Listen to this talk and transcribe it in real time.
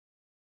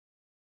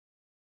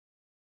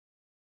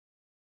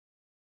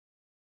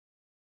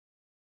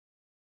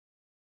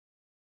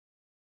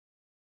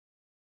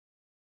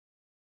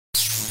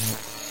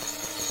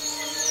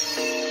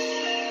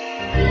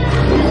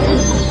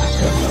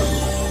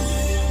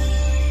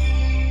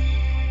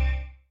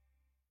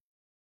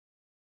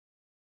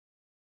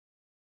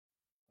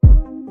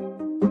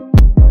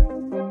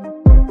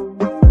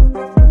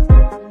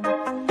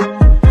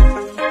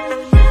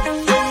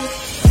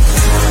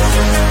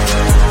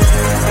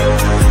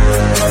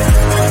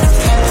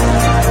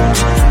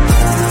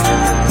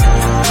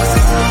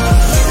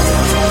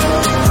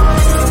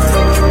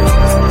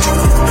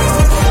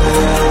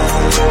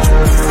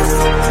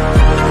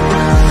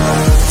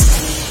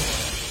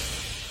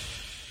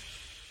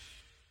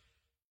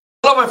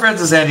my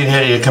friends, it's Andy and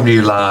Hetty. I come to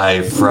you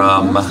live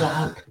from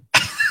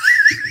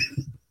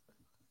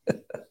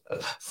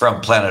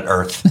planet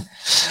Earth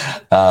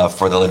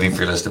for the Living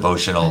Fearless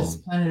devotional. It's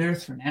planet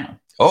Earth for now.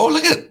 Oh,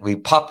 look at it. We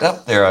popped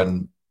up there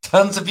on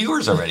tons of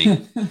viewers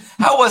already.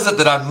 How was it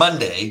that on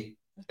Monday,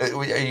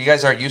 you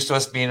guys aren't used to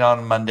us being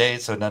on Monday,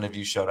 so none of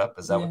you showed up?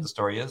 Is that what the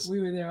story is?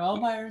 We were there all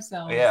by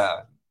ourselves.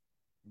 Yeah.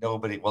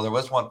 Nobody. Well, there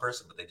was one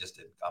person, but they just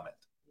didn't comment.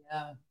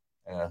 Yeah.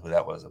 I don't know who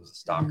that was. It was a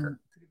stalker.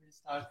 Could have been a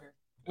stalker.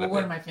 Or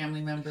one of my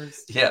family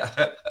members. Yeah.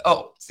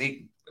 Oh,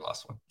 see, we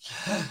lost one.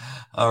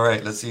 All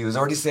right. Let's see who's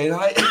already saying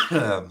hi.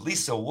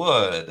 Lisa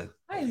Wood.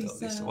 Hi,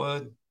 Lisa. Lisa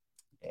Wood.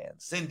 And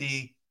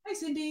Cindy. Hi,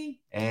 Cindy.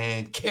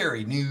 And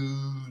Carrie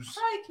News.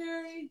 Hi,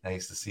 Carrie.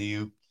 Nice to see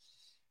you.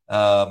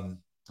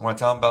 Want to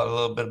tell them a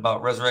little bit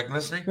about Resurrect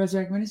Ministry?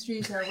 Resurrect Ministry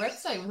is our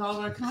website with all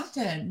of our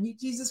content. Meet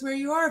Jesus where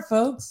you are,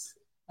 folks.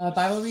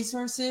 Bible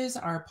resources,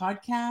 our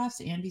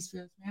podcast, Andy's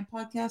Fearless Man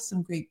podcast,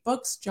 some great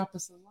books. Drop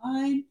us a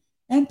line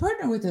and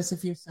partner with us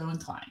if you're so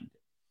inclined.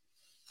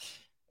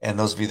 And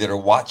those of you that are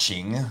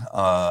watching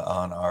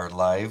on our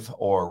live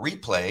or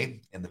replay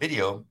in the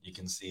video, you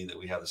can see that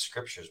we have the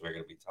scriptures we're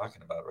going to be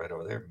talking about right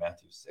over there.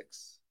 Matthew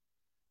 6,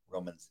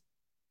 Romans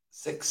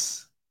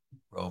 6,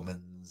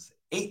 Romans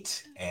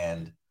 8,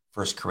 and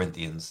 1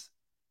 Corinthians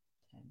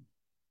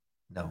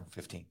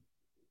 15.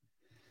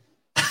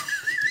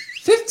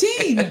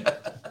 15!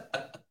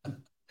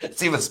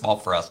 It's even small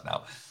for us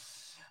now.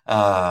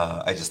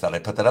 I just thought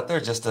I'd put that up there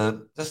just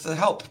to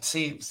help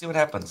see what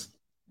happens.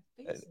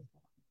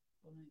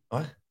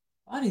 What?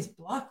 Body's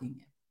blocking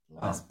it. The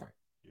last part.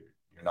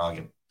 You're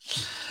noggin.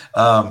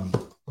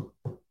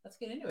 Let's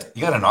get into it.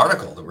 You got an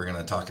article that we're going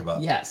to talk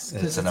about. Yes,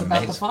 it's an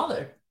about the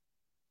Father.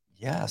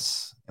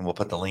 Yes, and we'll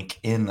put the link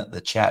in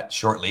the chat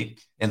shortly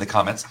in the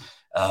comments.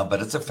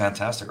 But it's a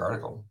fantastic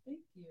article. Thank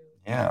you.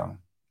 Yeah,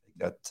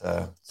 got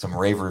some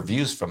rave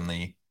reviews from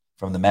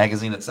the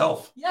magazine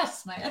itself.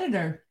 Yes, my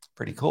editor.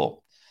 Pretty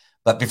cool.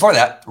 But before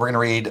that, we're going to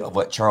read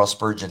what Charles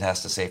Spurgeon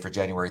has to say for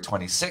January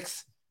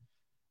 26th.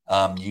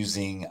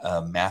 Using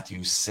Matthew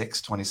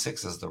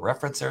 6:26 as the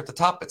reference there at the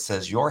top. It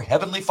says, "Your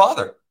heavenly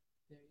Father."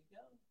 There you go.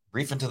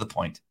 Brief and to the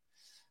point.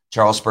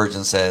 Charles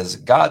Spurgeon says,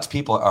 God's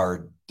people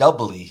are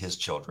doubly his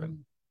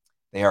children.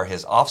 They are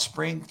his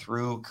offspring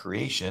through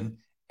creation,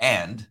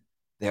 and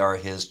they are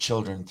his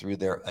children through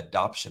their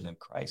adoption in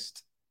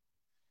Christ.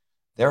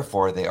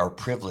 Therefore, they are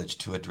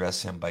privileged to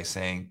address him by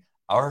saying,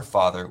 "Our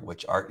Father,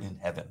 which art in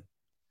heaven."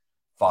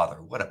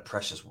 Father, what a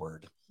precious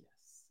word.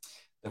 Yes.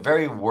 The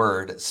very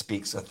word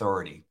speaks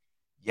authority.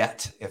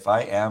 Yet, if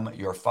I am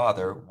your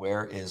father,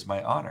 where is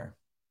my honor?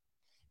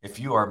 If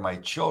you are my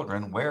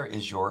children, where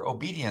is your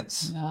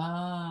obedience?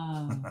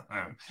 Ah.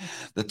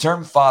 The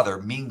term father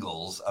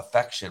mingles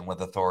affection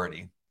with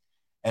authority.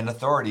 An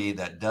authority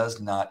that does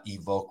not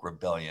evoke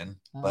rebellion,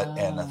 but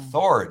an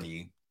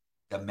authority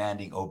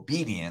demanding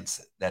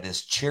obedience that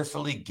is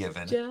cheerfully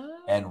given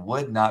and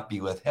would not be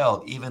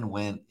withheld even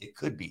when it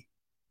could be.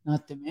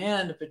 Not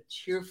demand, but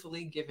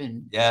cheerfully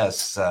given.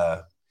 Yes.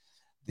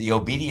 The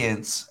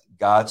obedience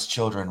God's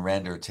children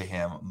render to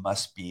him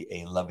must be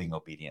a loving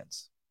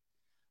obedience.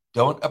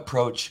 Don't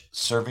approach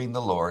serving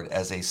the Lord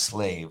as a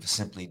slave,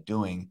 simply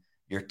doing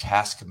your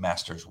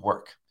taskmaster's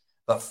work,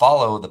 but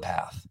follow the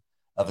path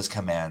of his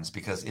commands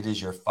because it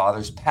is your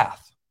Father's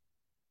path.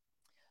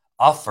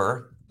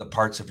 Offer the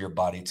parts of your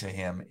body to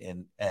him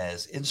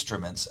as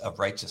instruments of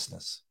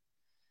righteousness,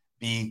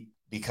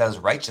 because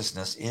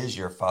righteousness is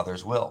your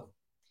Father's will,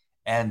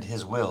 and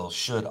his will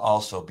should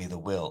also be the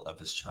will of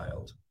his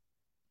child.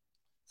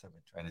 So I've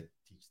been trying to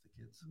teach the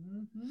kids.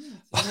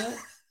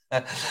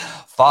 Mm-hmm.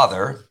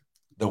 Father,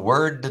 the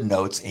word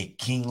denotes a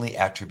kingly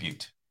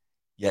attribute,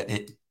 yet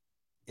it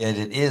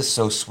is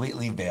so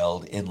sweetly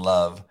veiled in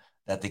love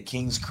that the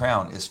king's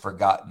crown is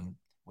forgotten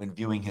when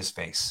viewing his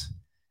face,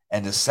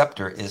 and his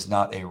scepter is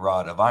not a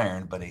rod of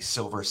iron, but a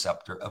silver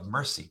scepter of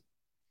mercy.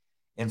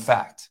 In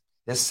fact,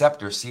 his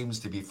scepter seems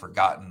to be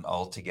forgotten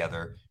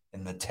altogether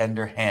in the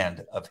tender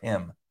hand of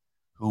him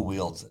who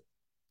wields it.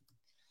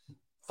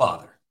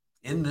 Father.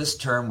 In this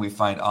term, we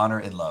find honor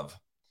and love.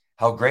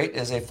 How great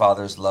is a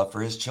father's love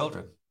for his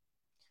children.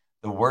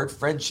 The word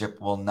friendship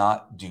will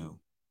not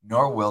do,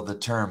 nor will the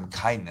term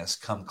kindness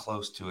come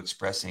close to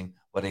expressing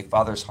what a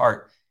father's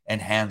heart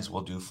and hands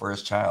will do for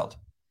his child.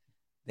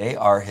 They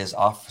are his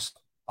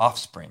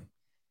offspring.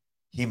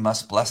 He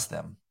must bless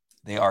them.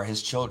 They are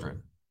his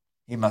children.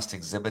 He must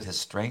exhibit his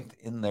strength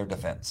in their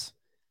defense.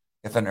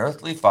 If an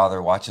earthly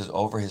father watches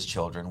over his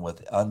children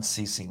with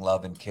unceasing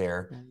love and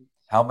care,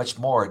 how much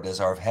more does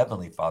our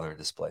heavenly Father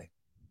display?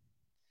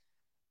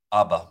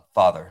 Abba,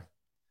 Father.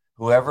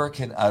 Whoever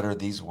can utter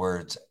these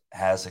words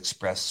has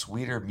expressed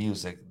sweeter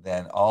music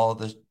than all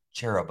the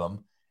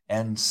cherubim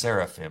and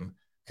seraphim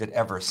could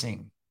ever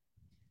sing.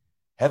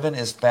 Heaven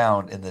is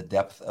found in the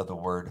depth of the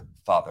word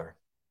Father.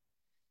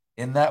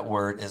 In that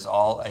word is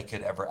all I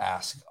could ever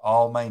ask,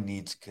 all my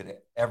needs could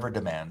ever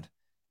demand,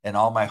 and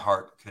all my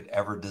heart could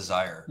ever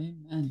desire.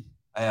 Amen.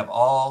 I have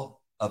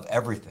all of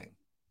everything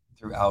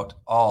throughout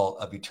all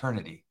of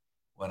eternity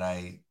when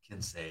I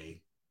can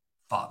say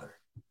Father.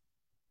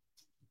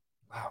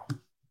 Wow.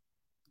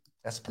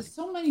 That's pretty. There's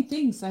so many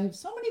things. I have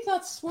so many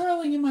thoughts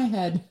swirling in my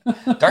head.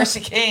 Darcy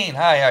Kane.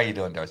 Hi, how you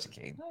doing, Darcy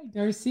Kane? Hi,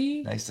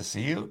 Darcy. Nice to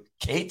see you.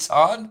 Kate's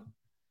on.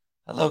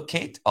 Hello,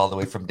 Kate, all the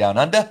way from down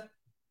under.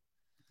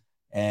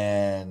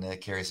 And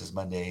Carrie says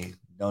Monday,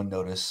 no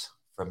notice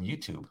from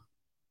YouTube.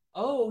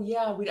 Oh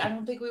yeah, I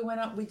don't think we went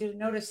up. We did a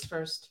notice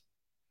first.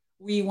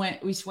 We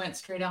went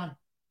straight on.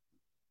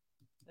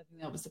 I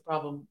think that was the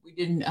problem. We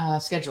didn't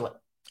schedule it.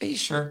 Are you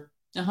sure?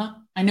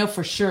 I know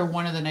for sure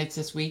one of the nights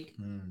this week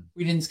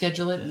we didn't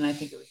schedule it, and I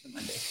think it was the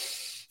Monday.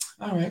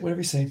 All right,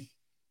 whatever you say.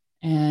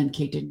 And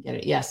Kate didn't get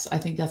it. Yes, I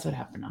think that's what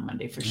happened on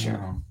Monday for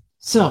sure. Oh.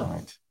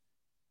 So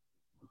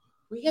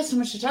we got so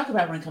much to talk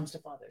about when it comes to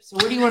fathers. So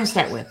what do you want to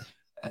start with?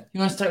 You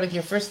want to start with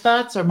your first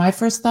thoughts or my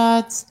first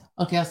thoughts?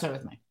 Okay, I'll start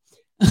with mine.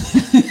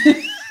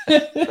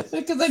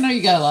 Because I know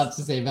you got a lot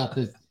to say about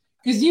this.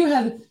 Because you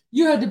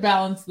had to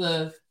balance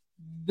the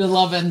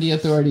love and the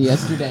authority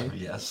yesterday.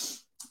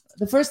 Yes.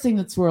 The first thing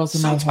that swirls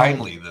in my head,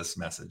 timely, this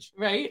message.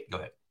 Right? Go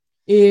ahead.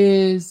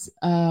 Is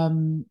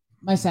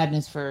my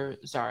sadness for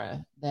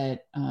Zara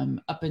that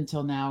up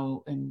until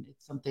now, and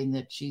it's something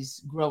that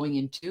she's growing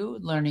into,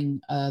 learning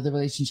the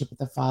relationship with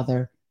the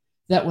Father,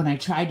 that when I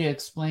try to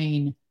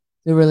explain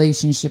the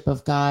relationship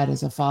of God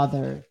as a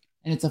father,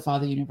 and it's a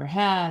father you never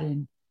had,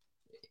 and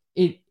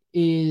it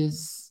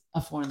is a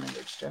foreign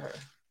language to her.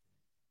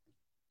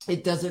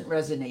 It doesn't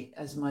resonate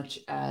as much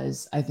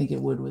as I think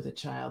it would with a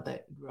child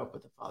that grew up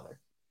with a father.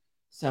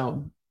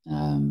 So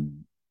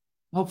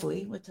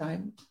hopefully with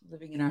time,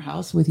 living in our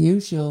house with you,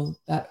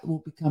 that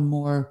will become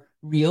more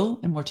real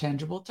and more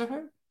tangible to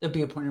her. There'll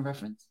be a point of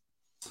reference.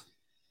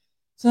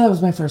 So that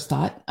was my first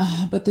thought.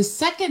 But the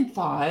second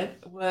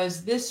thought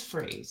was this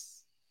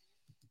phrase: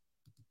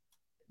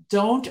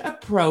 don't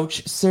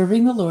approach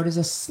serving the Lord as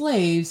a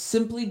slave,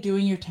 simply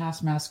doing your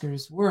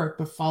taskmaster's work,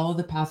 but follow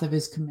the path of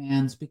his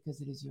commands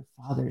because it is your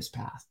Father's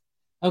path.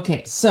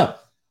 Okay, so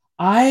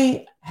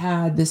I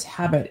had this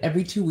habit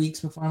every 2 weeks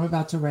before I'm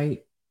about to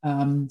write.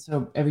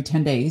 So every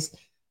 10 days,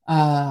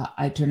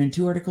 I turn in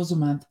 2 articles a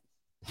month,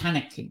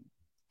 panicking.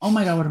 Oh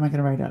my God, what am I going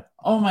to write up?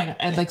 Oh my God.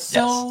 And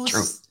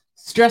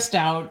stressed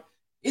out.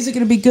 Is it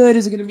going to be good?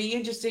 Is it going to be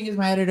interesting? Is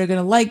my editor going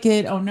to like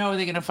it? Oh no, are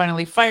they going to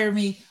finally fire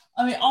me?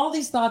 I mean, all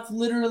these thoughts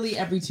literally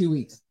every 2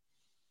 weeks.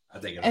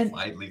 Are they going to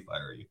finally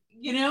fire you?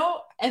 You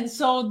know? And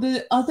so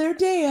the other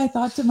day I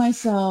thought to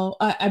myself,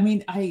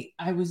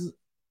 I was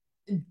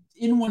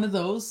in one of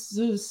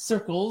those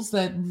circles,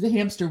 the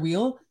hamster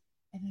wheel,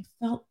 and I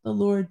felt the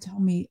Lord tell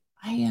me,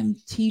 I am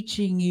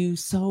teaching you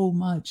so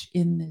much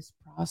in this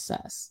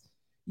process.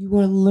 You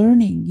are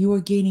learning, you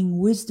are gaining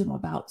wisdom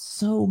about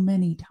so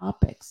many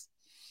topics.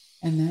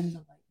 And then the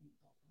lightning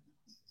bolt,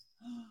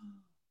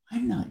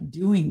 I'm not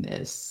doing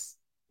this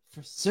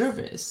for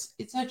service.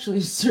 It's actually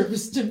a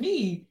service to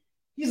me.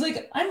 He's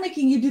like, I'm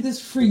making you do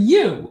this for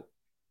you.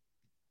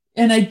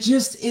 And it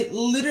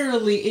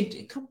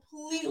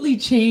completely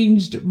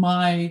changed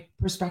my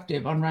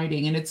perspective on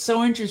writing. And it's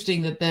so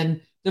interesting that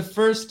then the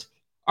first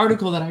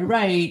article that I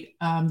write,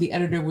 the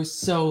editor was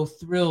so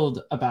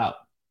thrilled about.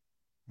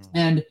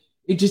 And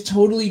it just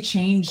totally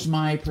changed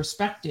my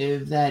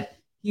perspective that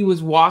he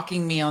was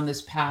walking me on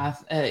this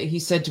path. He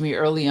said to me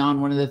early on,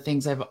 one of the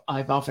things I've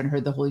often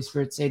heard the Holy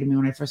Spirit say to me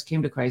when I first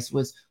came to Christ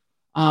was,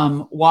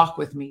 walk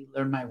with me,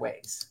 learn my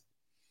ways.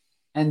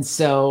 And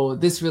so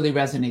this really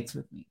resonates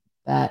with me,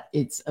 that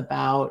it's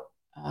about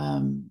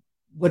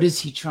what is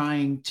he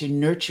trying to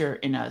nurture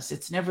in us?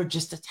 It's never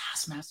just the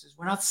taskmasters.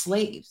 We're not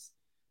slaves.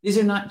 These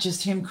are not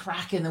just him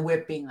cracking the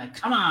whip, being like,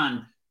 come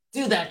on,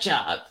 do that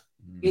job.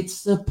 It's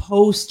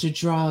supposed to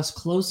draw us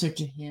closer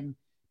to him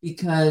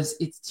because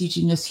it's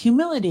teaching us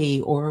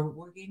humility, or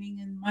we're gaining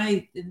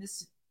in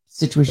this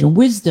situation,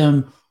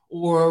 wisdom,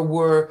 or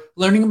we're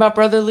learning about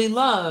brotherly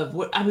love.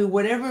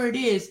 Whatever it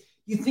is,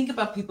 you think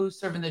about people who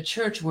serve in the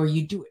church where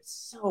you do it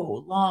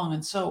so long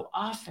and so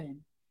often,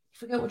 you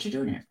forget what you're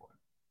doing it for.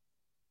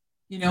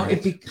 You know, right.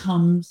 It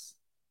becomes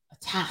a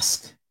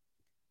task.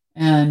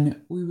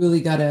 And we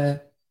really got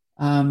to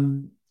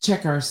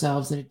check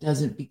ourselves that it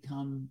doesn't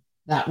become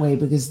that way,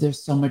 because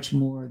there's so much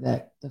more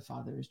that the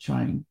Father is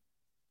trying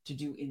to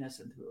do in us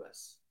and through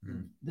us.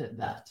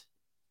 That.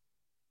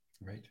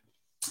 Right.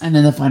 And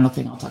then the final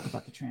thing, I'll talk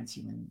about the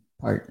transhuman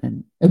part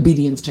and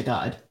obedience to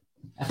God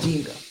after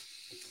you go.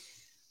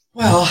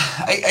 Well,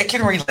 I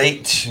can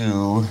relate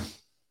to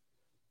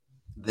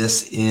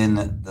this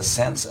in the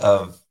sense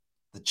of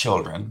the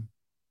children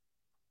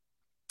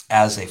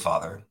as a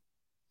father.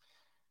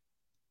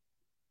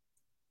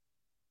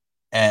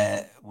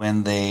 And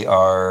when they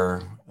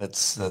are, let's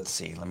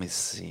see, let me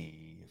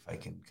see if I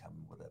can come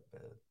with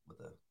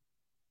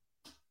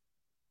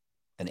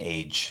an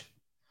age.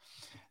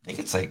 I think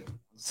it's like,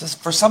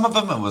 for some of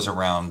them it was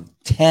around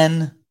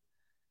 10,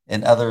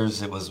 and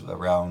others it was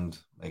around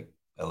like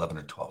 11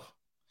 or 12,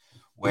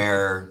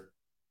 where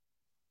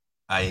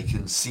I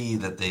can see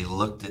that they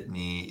looked at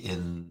me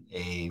in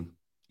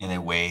a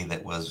way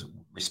that was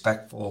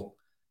respectful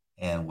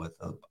and with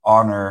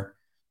honor,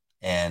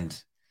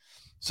 and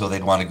So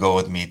they'd want to go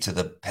with me to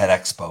the pet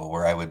expo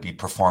where I would be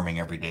performing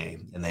every day,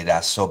 and they'd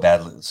ask so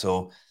badly.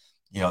 So,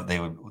 they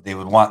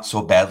would want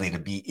so badly to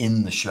be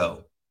in the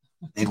show.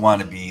 They'd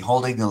want to be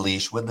holding the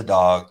leash with the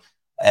dog,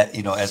 at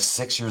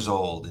 6 years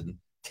old and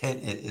 10,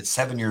 at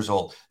 7 years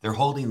old. They're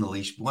holding the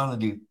leash,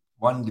 wanting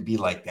to be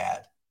like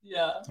dad.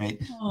 Yeah. Right.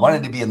 Oh.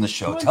 Wanted to be in the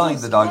show,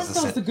 telling the dogs to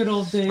sit. The good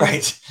old days.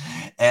 Right.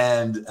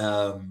 And,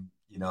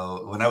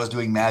 when I was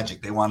doing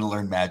magic, they want to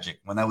learn magic.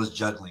 When I was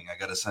juggling, I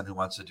got a son who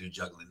wants to do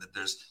juggling. That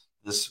there's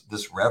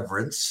this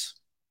reverence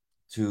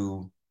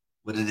to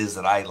what it is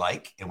that I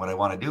like and what I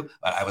want to do.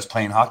 I was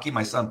playing hockey.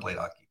 My son played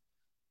hockey.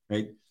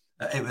 Right.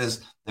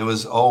 There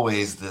was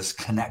always this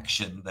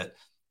connection that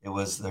there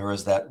was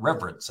that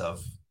reverence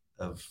of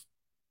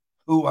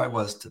who I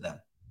was to them.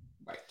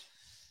 Right.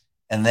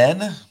 And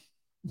then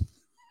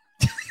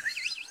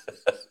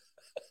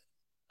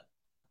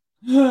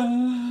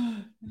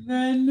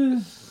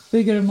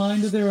they get a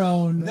mind of their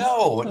own.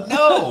 No.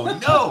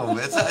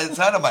 It's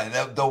not a mind.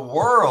 The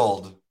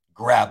world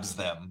grabs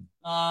them.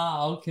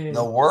 Okay.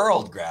 The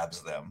world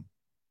grabs them,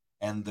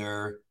 and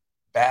they're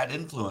bad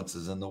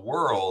influences in the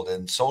world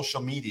and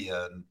social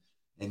media,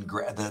 and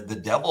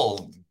the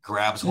devil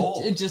grabs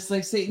hold. Just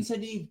like Satan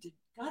said to Eve, did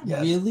God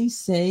really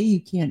say you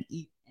can't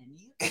eat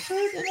any of the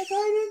fruit in the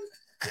garden?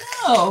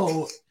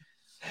 No.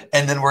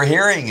 And then we're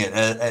hearing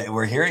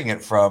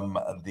it from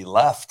the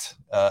left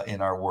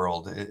in our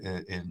world,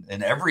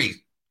 in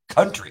every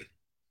country,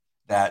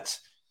 that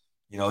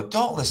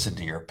don't listen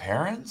to your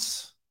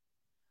parents.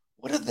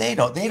 What do they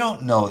know? They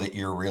don't know that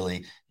you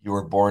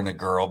were born a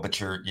girl, but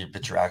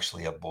you're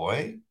actually a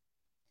boy.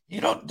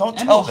 You don't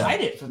tell them.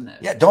 Hide it from them.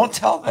 Yeah, don't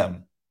tell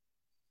them.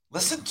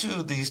 Listen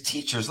to these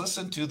teachers.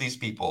 Listen to these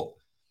people,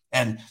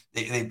 and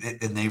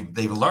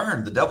they've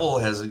learned. The devil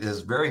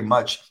has very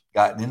much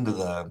gotten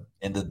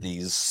into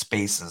these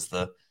spaces,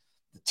 the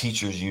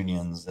teachers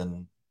unions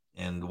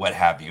and what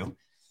have you,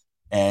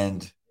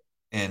 and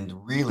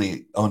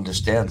really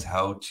understands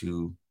how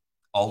to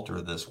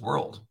alter this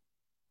world.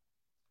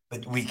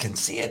 But we can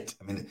see it.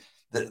 I mean,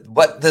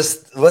 what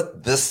this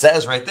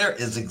says right there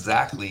is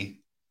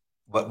exactly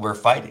what we're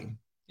fighting.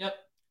 Yep.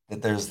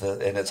 That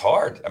and it's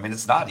hard. I mean,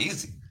 it's not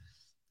easy.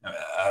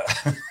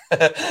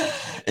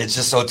 It's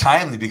just so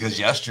timely because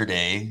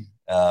yesterday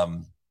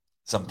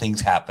some things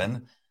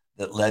happened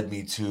that led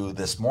me to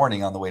this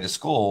morning on the way to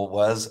school.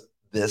 Was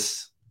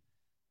this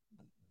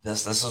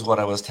is what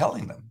I was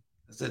telling them.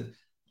 I said,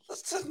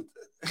 listen,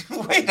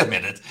 wait a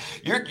minute.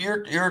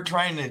 You're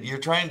trying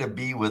to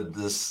be with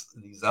these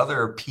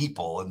other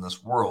people in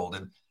this world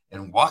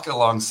and walk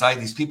alongside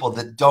these people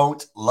that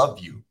don't love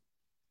you.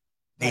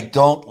 They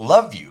don't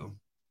love you.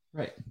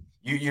 Right.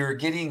 You're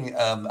getting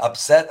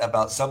upset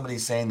about somebody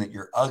saying that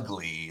you're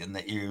ugly and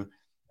that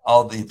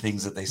all the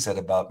things that they said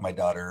about my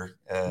daughter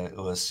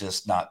was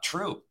just not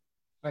true.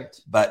 Right.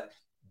 But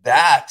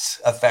that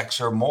affects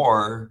her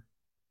more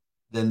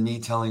than me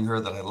telling her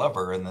that I love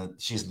her and that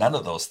she's none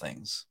of those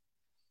things.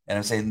 And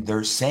I'm saying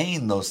they're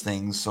saying those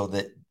things so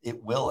that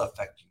it will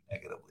affect you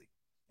negatively.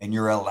 And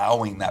you're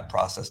allowing that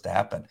process to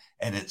happen.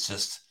 And it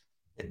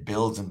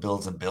builds and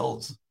builds and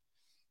builds.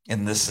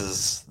 And this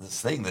is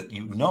this thing that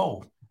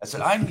I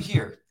said, I'm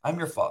here. I'm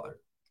your father.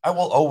 I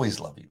will always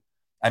love you.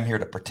 I'm here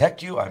to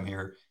protect you. I'm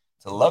here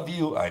to love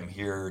you. I'm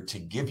here to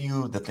give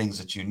you the things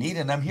that you need.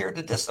 And I'm here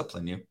to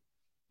discipline you.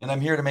 And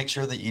I'm here to make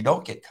sure that you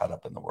don't get caught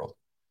up in the world.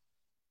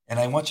 And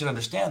I want you to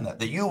understand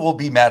that you will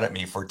be mad at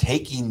me for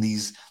taking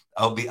these.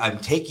 I'm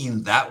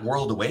taking that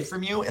world away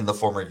from you in the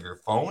form of your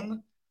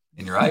phone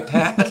and your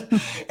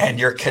iPad and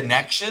your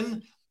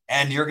connection.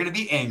 And you're going to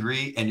be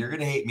angry and you're going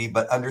to hate me.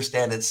 But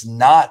understand, it's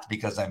not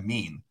because I'm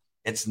mean.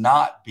 It's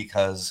not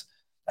because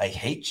I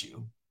hate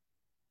you.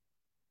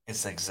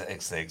 It's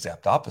the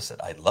exact opposite.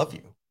 I love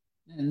you.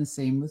 And the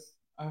same with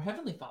our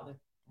Heavenly Father.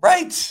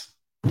 Right.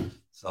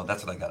 So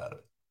that's what I got out of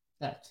it.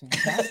 That's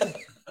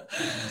fantastic.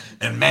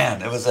 And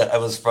man,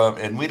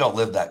 and we don't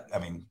live that. I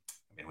mean,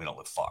 we don't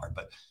live far,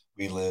 but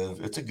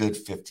it's a good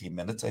 15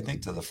 minutes, I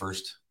think, to the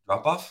first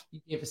drop off.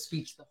 You gave a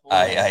speech the whole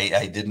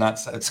I did not.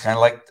 It's kind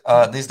of like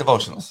these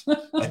devotionals.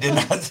 I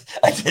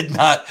did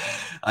not.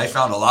 I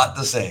found a lot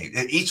to say.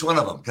 Each one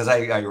of them, because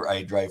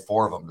I drive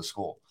 4 of them to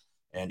school,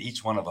 and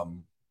each one of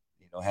them,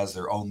 has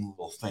their own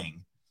little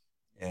thing.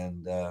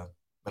 And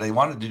but I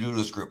wanted to do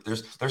this group.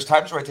 There's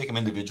times where I take them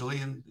individually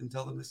and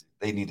tell them this.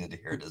 They needed to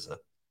hear it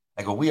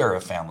I go, we are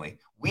a family.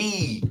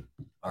 We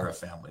are a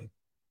family.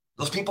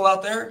 Those people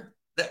out there,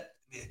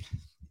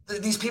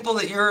 these people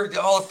that you're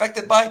all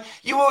affected by,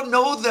 you won't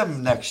know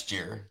them next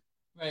year.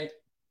 Right.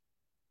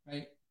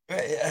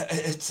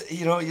 It's,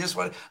 you just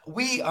want.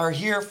 We are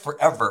here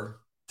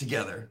forever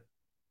together.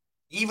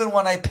 Even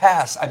when I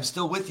pass, I'm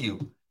still with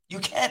you. You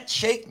can't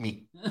shake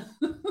me.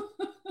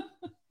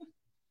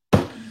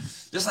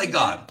 Just like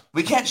God.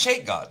 We can't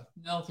shake God.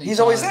 No, He's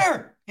always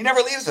there. He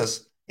never leaves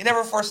us. He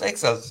never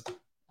forsakes us.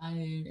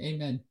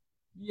 Amen.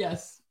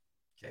 Yes.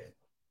 Okay.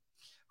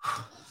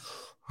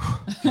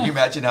 Can you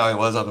imagine how I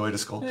was on the way to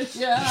school?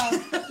 Yeah,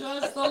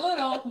 just a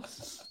little.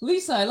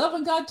 Lisa, I love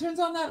when God turns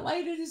on that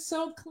light. It is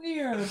so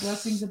clear.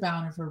 Blessings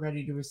abound if we're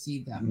ready to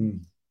receive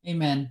them.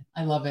 Amen.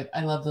 I love it.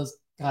 I love those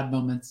God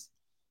moments.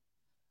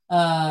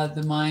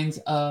 The minds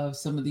of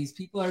some of these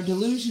people are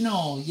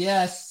delusional.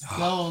 Yes.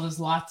 So there's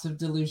lots of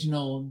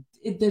delusional.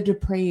 They're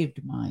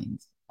depraved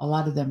minds. A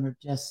lot of them are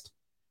just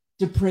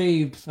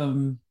depraved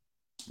from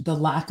the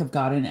lack of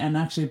God and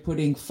actually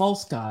putting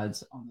false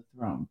gods on the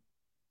throne.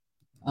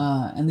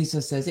 And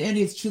Lisa says,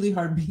 Andy, it's truly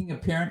hard being a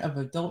parent of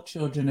adult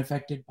children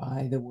affected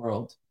by the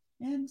world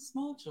and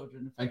small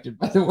children affected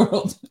by the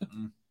world.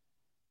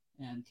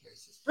 And Carrie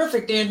says,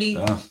 perfect, Andy.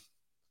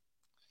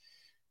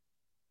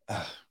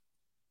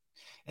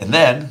 And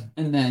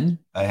then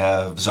I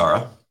have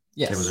Zara.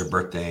 Yes. It was her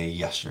birthday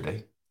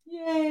yesterday.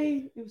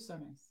 Yay. It was so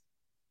nice.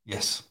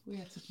 Yes. We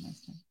had such a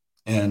nice time.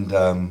 And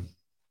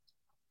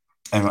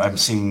I'm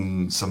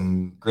seeing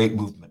some great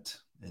movement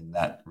in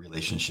that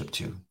relationship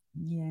too.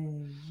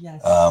 Yay.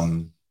 Yes.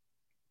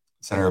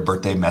 Sent her a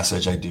birthday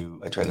message. I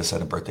try to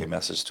send a birthday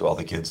message to all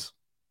the kids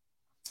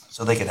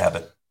so they can have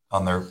it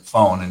on their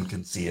phone and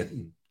can see it.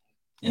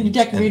 And you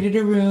decorated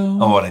a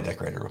room. Oh, and I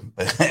decorated a room.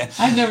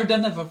 I've never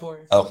done that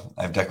before. Oh,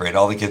 I've decorated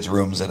all the kids'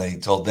 rooms, and I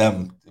told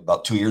them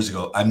about 2 years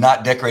ago, I'm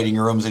not decorating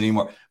your rooms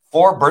anymore.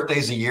 4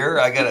 birthdays a year.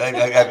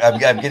 I'm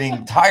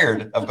getting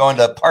tired of going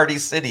to Party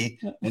City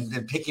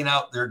and picking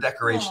out their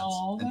decorations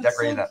and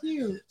decorating so that.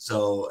 Cute.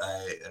 So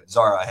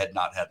Zara, I had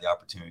not had the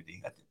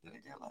opportunity. Did I do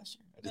it last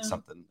year? I did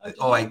something. I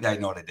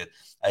know what I did.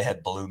 I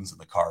had balloons in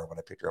the car when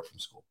I picked her up from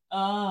school.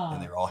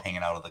 And they were all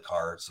hanging out of the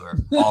car so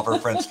all of her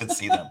friends could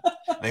see them.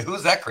 Like,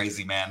 who's that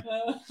crazy man?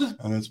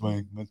 And that's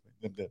my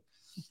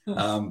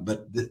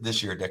but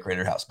this year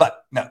decorated her house.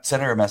 But no,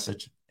 sent her a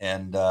message,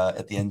 and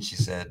at the end she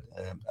said,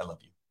 "I love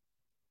you."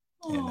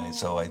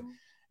 Aww.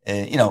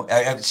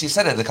 And she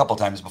said it a couple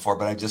times before,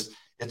 but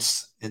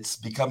it's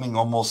becoming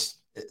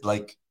almost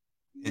like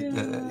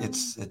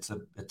it's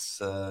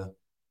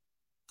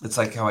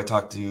like how I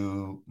talk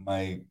to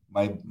my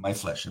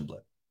flesh and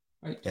blood,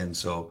 right? And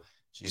so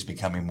she's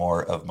becoming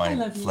more of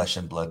my flesh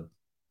and blood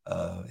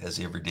as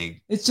every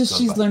day. It's just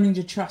she's learning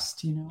to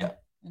trust, Yeah.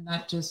 And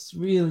that just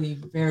really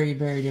very,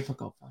 very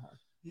difficult for her.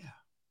 Yeah.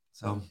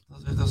 So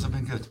those have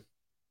been good.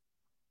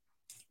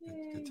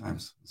 Good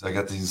times. So I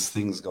got these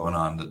things going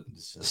on. That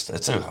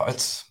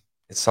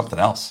it's something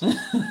else.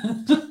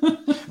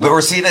 But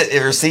we're seeing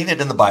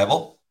it in the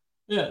Bible.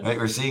 Yeah. Right?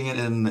 We're seeing it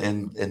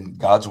in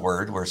God's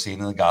word. We're seeing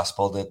in the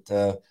gospel that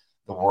the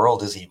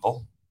world is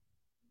evil,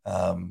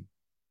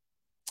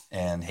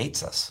 and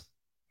hates us.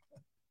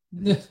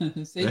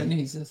 Satan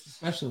hates us,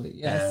 especially.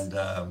 Yes.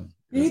 And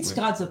he hates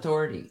God's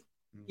authority.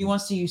 He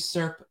wants to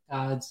usurp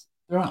God's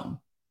throne.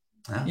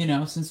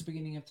 Since the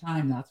beginning of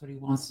time, that's what he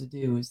wants to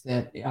do, is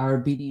that our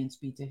obedience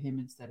be to him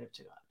instead of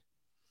to God.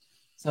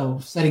 So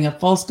setting up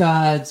false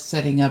gods,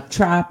 setting up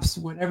traps,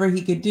 whatever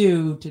he could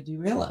do to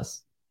derail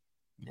us.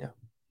 Yeah.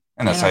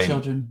 And that's how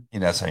children.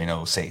 That's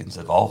how Satan's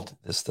evolved.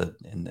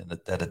 In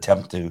that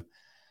attempt to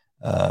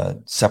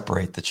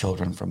separate the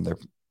children from their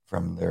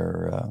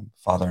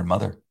father and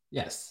mother.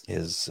 Yes.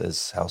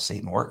 Is how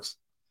Satan works.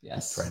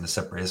 Yes. Trying to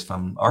separate us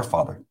from our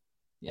Father.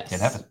 Yes.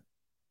 In heaven.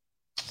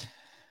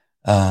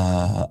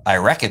 I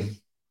reckon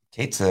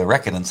Kate's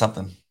reckoning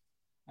something.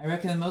 I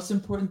reckon the most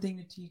important thing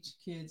to teach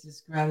kids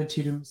is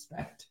gratitude and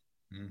respect.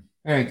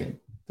 Very good.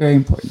 Very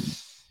important.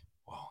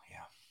 Well,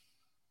 yeah.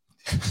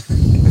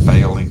 If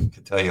I only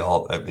could tell you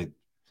all,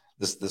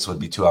 this would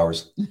be 2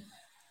 hours.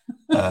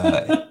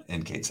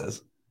 And Kate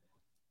says,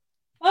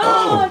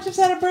 I just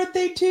had a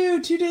birthday too,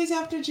 2 days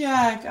after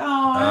Jack.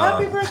 Oh,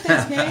 happy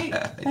birthday, Kate.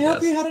 I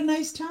hope you had a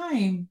nice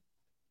time.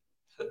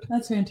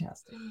 That's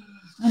fantastic.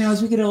 I know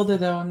as we get older,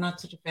 though, I'm not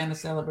such a fan of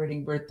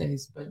celebrating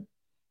birthdays, but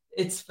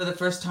it's for the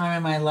first time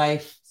in my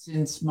life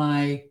since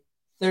my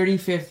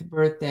 35th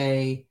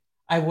birthday,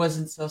 I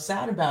wasn't so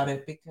sad about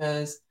it,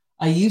 because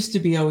I used to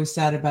be always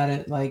sad about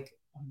it. Like,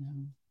 oh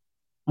no,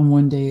 I'm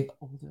 1 day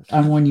older.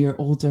 I'm 1 year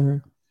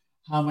older.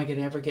 How am I going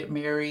to ever get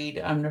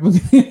married? I'm never going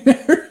to get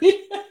married.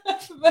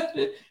 But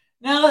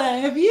now that I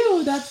have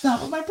you, that's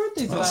not what my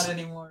birthday's about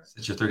anymore.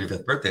 It's your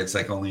 35th birthday. It's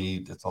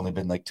only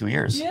been like 2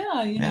 years.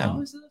 Yeah, it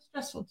was a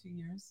stressful 2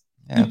 years.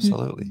 Yeah,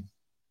 absolutely.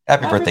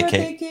 Happy birthday,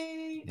 Kate.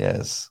 Kate.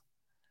 Yes.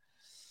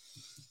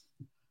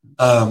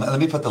 Let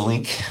me put the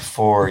link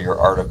for your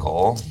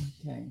article.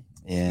 Okay.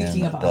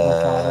 Speaking of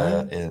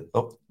Abba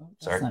Father.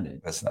 Sorry.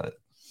 That's not it.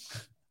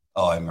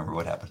 Oh, I remember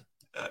what happened.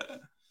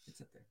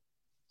 It's up there.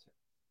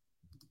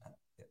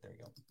 Yeah, there you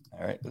go.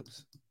 All right.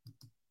 Oops.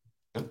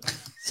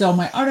 So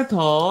my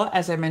article,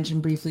 as I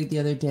mentioned briefly the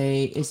other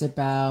day, is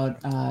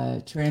about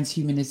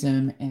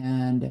transhumanism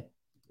and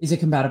is it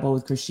compatible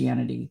with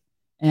Christianity?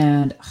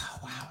 And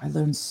wow, I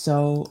learned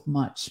so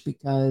much,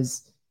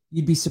 because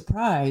you'd be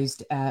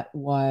surprised at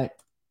what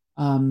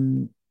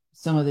some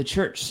of the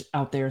church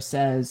out there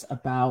says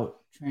about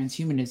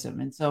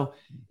transhumanism. And so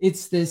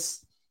it's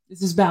this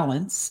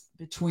balance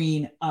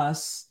between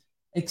us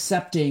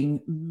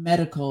accepting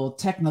medical,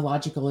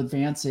 technological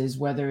advances,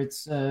 whether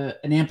it's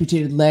an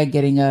amputated leg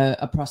getting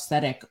a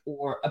prosthetic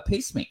or a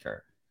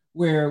pacemaker,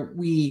 where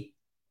we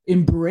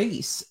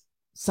embrace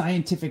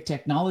scientific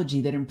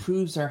technology that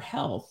improves our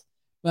health.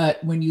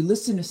 But when you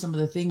listen to some of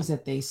the things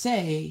that they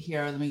say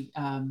here, let me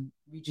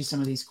read you some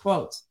of these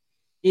quotes.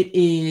 It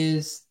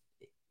is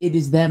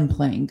them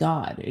playing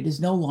God. It is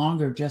no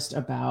longer just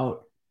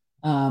about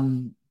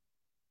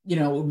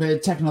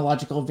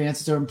technological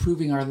advances are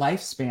improving our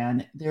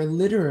lifespan. They're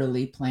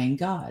literally playing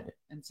God.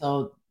 And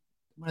so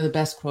one of the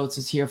best quotes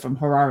is here from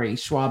Harari,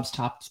 Schwab's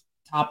top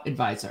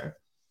advisor.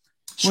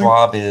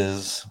 Schwab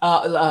is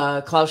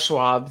Klaus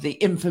Schwab, the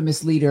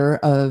infamous leader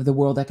of the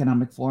World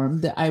Economic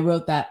Forum. I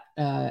wrote that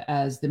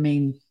as the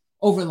main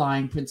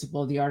overlying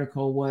principle of the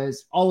article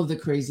was all of the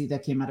crazy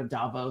that came out of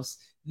Davos.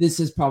 This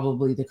is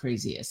probably the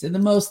craziest and the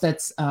most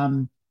that's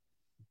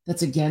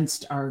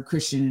against our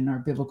Christian and our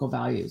biblical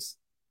values.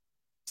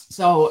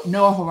 So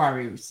Noah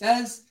Harari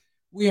says,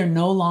 we are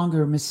no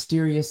longer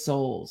mysterious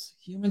souls.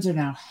 Humans are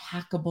now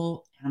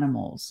hackable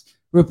animals,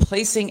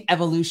 replacing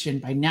evolution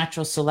by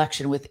natural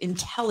selection with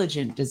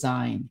intelligent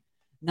design,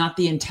 not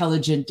the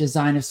intelligent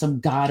design of some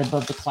god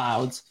above the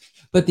clouds,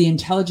 but the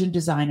intelligent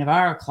design of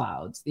our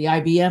clouds, the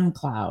IBM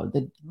cloud,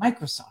 the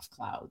Microsoft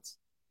clouds.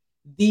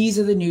 These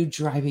are the new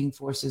driving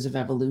forces of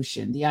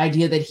evolution. The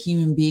idea that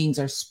human beings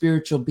are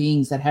spiritual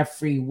beings that have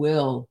free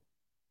will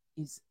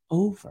is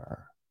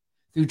over.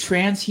 Through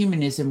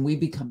transhumanism, we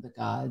become the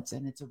gods,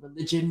 and it's a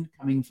religion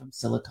coming from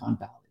Silicon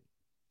Valley.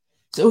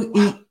 So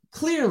wow.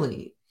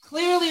 Clearly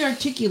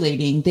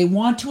articulating they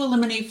want to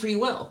eliminate free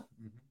will.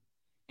 Mm-hmm.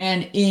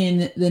 And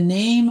in the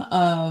name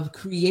of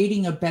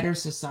creating a better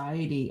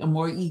society, a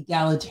more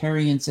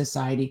egalitarian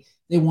society,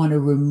 they want to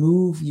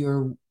remove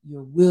your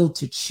will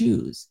to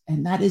choose.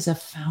 And that is a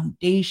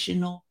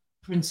foundational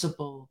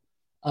principle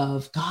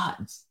of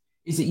God's,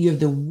 is that you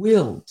have the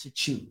will to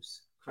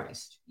choose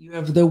Christ. You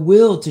have the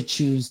will to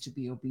choose to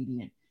be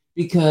obedient,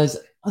 because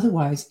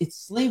otherwise it's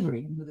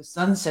slavery. And who the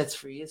Son sets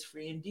free is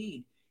free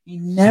indeed. He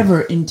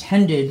never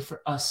intended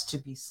for us to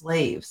be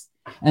slaves.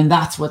 And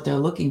that's what they're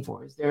looking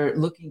for, is they're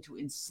looking to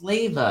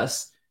enslave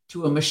us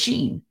to a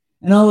machine.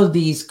 And all of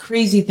these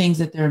crazy things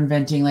that they're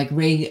inventing, like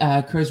Ray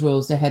Kurzweil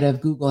is the head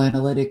of Google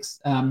Analytics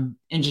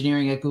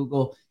engineering at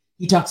Google.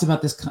 He talks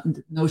about this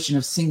notion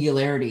of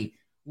singularity,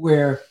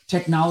 where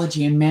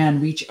technology and man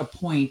reach a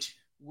point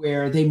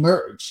where they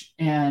merge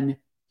and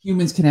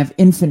humans can have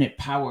infinite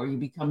power. You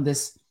become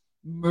this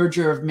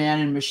merger of man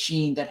and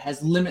machine that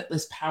has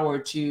limitless power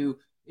to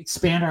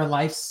expand our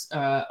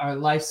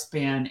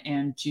lifespan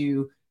and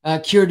to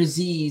cure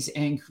disease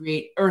and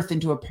create Earth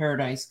into a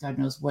paradise. God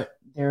knows what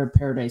their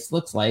paradise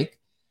looks like,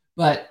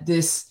 but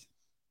this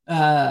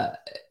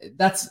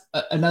that's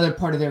another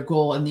part of their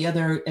goal. And the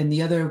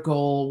other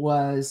goal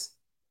was,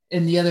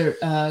 and the other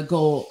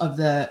goal of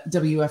the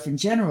WF in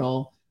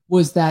general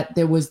was that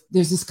there's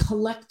this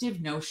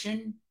collective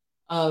notion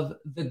of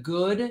the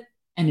good,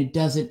 and it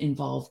doesn't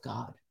involve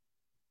God.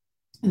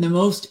 And the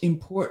most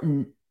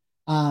important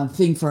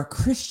thing for a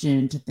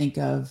Christian to think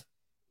of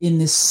in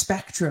this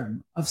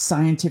spectrum of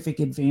scientific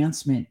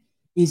advancement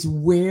is,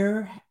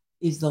 where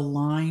is the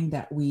line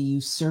that we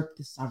usurp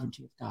the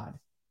sovereignty of God,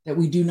 that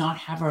we do not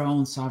have our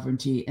own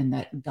sovereignty and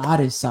that God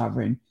is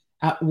sovereign?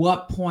 At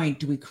what point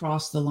do we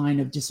cross the line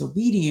of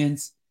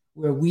disobedience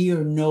where we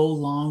are no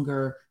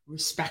longer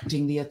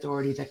respecting the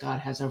authority that God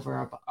has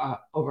over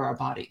our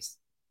bodies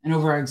and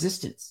over our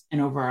existence and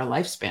over our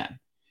lifespan?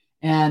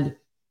 And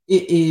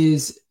it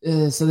is,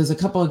 so there's a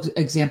couple of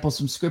examples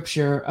from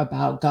scripture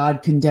about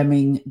God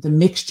condemning the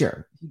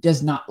mixture. He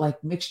does not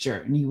like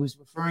mixture. And he was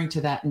referring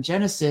to that in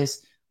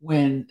Genesis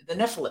when the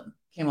Nephilim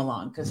came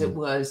along, because it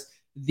was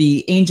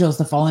the angels,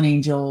 the fallen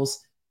angels,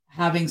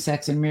 having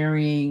sex and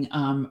marrying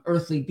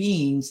earthly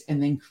beings,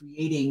 and then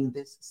creating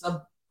this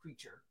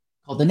sub-creature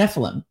called the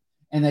Nephilim.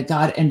 And that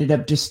God ended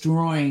up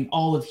destroying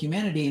all of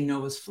humanity in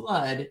Noah's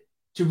flood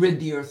to rid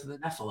the earth of the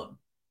Nephilim,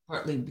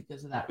 partly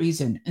because of that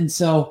reason. And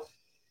so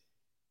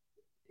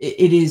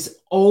it is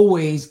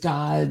always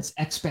God's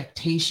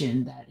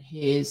expectation that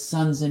his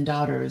sons and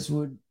daughters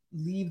would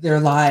leave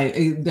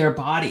their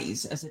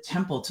bodies as a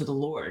temple to the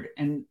Lord.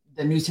 And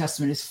the New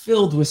Testament is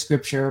filled with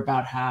scripture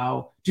about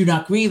how do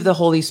not grieve the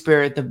Holy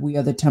Spirit, that we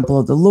are the temple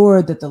of the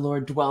Lord, that the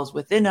Lord dwells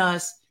within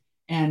us.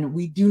 And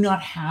we do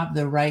not have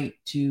the right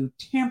to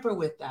tamper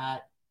with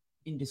that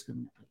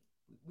indiscriminately.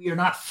 We are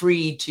not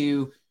free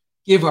to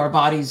give our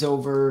bodies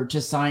over to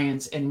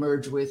science and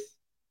merge with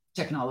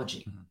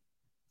technology. Mm-hmm.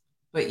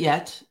 But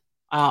yet,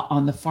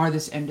 on the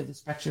farthest end of the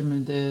spectrum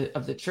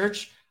of the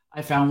church,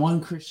 I found one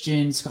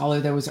Christian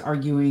scholar that was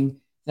arguing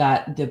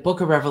that the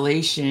book of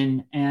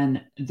Revelation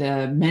and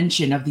the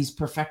mention of these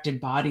perfected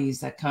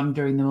bodies that come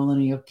during the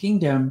millennial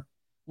kingdom,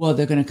 well,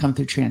 they're going to come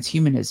through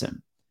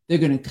transhumanism. They're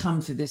going to come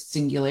through this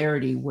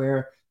singularity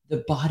where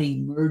the body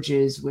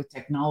merges with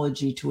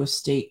technology to a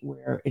state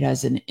where it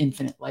has an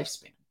infinite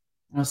lifespan.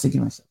 And I was thinking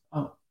to myself,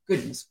 oh,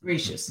 goodness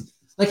gracious.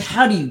 Like,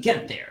 how do you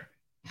get there?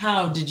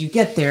 How did you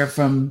get there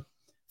from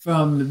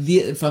from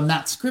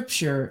that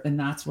scripture, and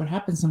that's what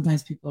happens.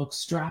 Sometimes people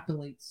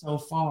extrapolate so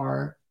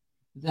far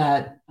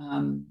that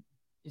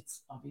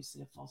it's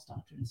obviously a false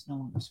doctrine. It's no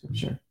longer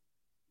scripture.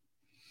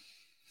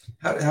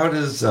 How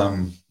does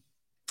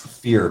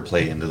fear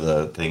play into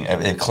the thing?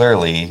 And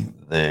clearly,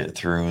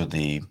 through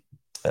the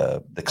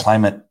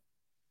climate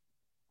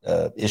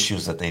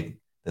issues that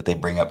they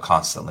bring up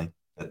constantly,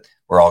 that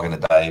we're all going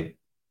to die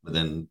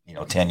within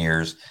 10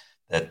 years,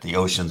 that the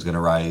ocean's going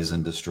to rise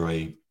and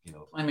destroy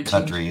climate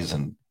countries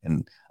and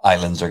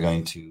islands are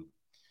going to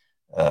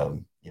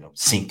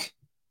sink.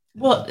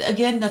 Well,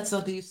 again, that's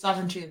the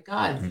sovereignty of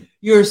God. Mm-hmm.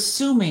 You're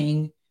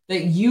assuming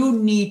that you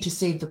need to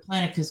save the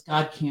planet because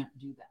God can't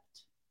do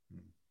that.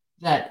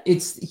 Mm-hmm. That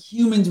it's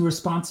humans'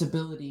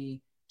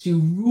 responsibility to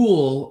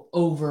rule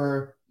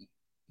over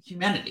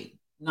humanity,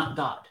 not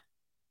God.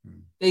 Mm-hmm.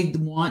 They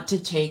want to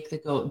take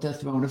the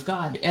throne of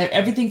God.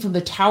 Everything from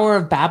the Tower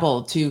of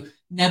Babel to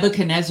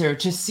Nebuchadnezzar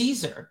to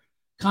Caesar,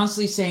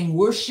 constantly saying,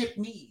 "Worship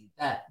me."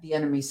 That the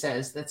enemy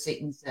says, that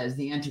Satan says,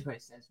 the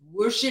Antichrist says,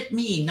 "Worship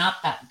me, not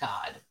that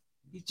God."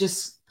 He's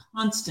just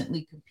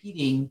constantly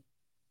competing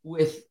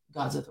with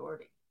God's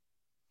authority.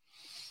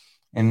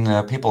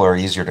 And people are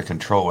easier to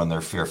control when they're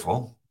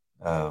fearful.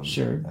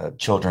 Sure.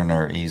 Children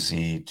are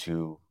easier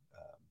to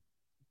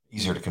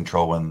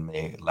control when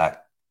they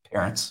lack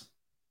parents,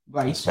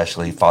 right?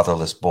 Especially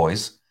fatherless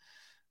boys,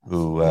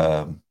 who,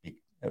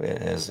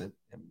 as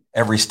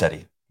every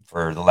study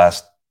for the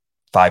last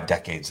 5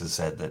 decades has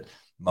said that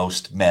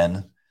most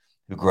men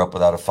who grew up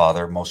without a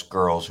father, most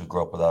girls who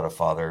grew up without a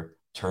father,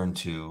 turn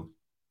to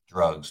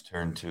drugs,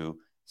 turn to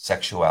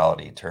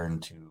sexuality, turn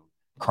to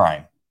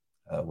crime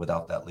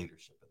without that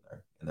leadership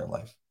in their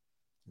life.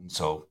 And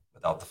so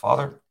without the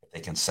father, if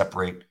they can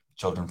separate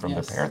children from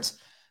their parents,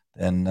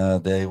 then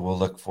they will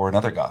look for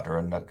another God or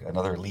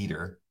another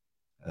leader,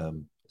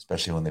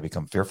 especially when they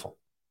become fearful.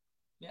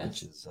 Yes.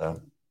 Which is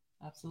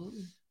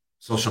absolutely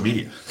social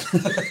media.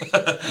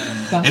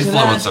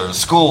 Influencers,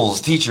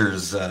 schools,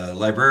 teachers,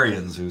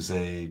 librarians who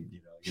say,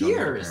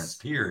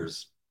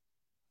 peers.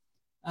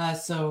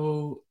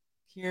 So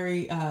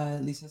Carrie,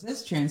 Lisa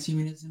says,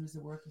 transhumanism is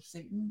the work of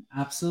Satan.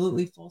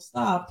 Absolutely, full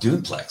stop.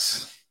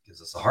 Duneplex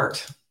gives us a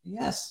heart.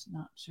 Yes,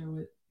 not sure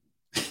what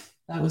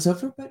that was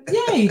over, but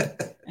yay.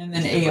 And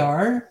then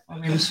AR, or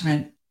maybe she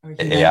meant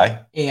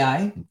AI.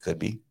 AI. Could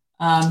be.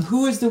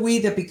 Who is the we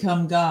that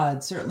become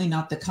God? Certainly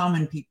not the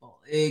common people.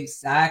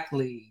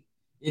 Exactly.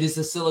 It is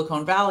the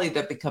Silicon Valley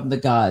that become the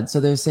God.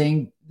 So they're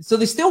saying, so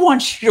they still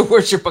want you to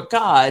worship a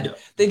God. Yeah.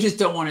 They just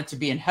don't want it to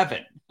be in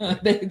heaven.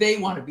 They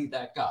want to be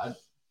that God.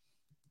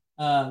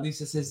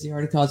 Lisa says the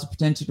article has the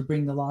potential to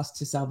bring the lost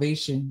to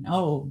salvation.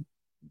 Oh,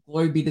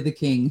 glory be to the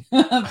King.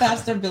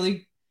 Pastor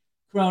Billy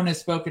Crone has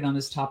spoken on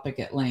this topic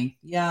at length.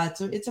 Yeah,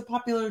 it's a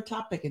popular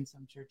topic in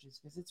some churches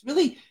because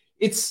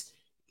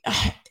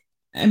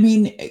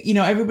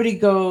everybody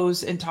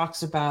goes and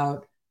talks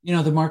about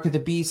the mark of the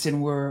beast,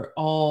 and we're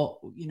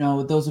all,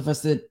 those of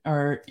us that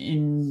are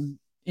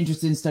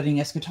interested in studying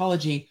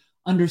eschatology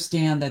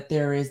understand that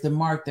there is the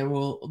mark that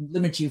will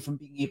limit you from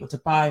being able to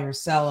buy or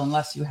sell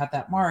unless you have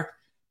that mark.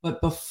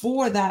 But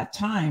before that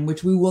time,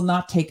 which we will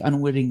not take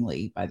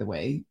unwittingly, by the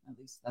way, at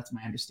least that's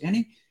my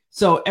understanding.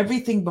 So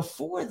everything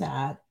before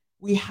that,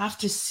 we have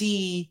to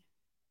see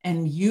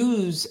and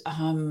use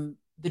the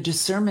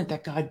discernment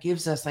that God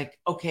gives us. Like,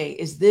 okay,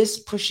 is this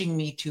pushing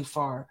me too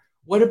far?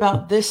 What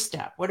about this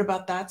step? What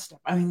about that step?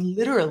 I mean,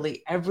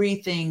 literally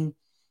everything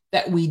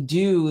that we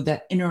do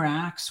that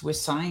interacts with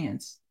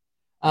science,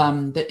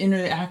 that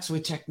interacts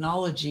with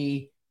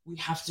technology, we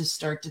have to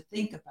start to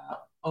think about,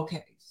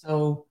 okay,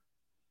 so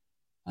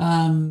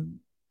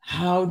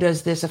how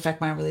does this affect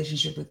my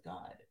relationship with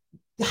God?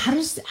 How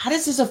does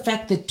this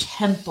affect the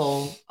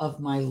temple of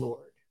my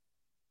Lord?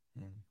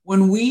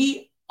 When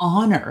we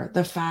honor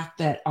the fact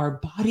that our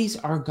bodies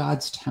are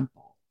God's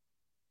temple,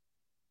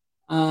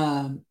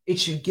 it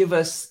should give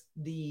us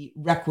the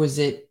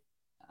requisite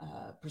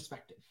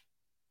perspective.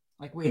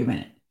 Like, wait a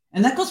minute.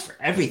 And that goes for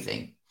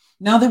everything.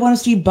 Now they want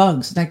us to eat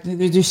bugs. Like,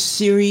 they're just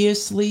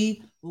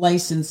seriously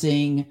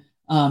licensing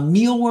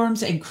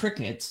mealworms and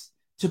crickets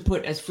to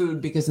put as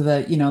food because of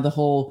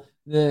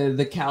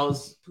the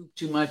cows poop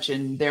too much,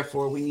 and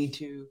therefore we need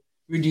to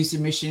reduce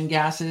emission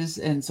gases.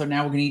 And so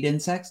now we're going to eat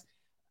insects.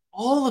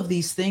 All of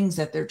these things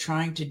that they're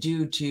trying to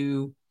do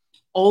to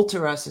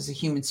alter us as a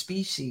human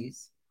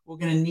species, we're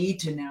going to need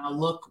to now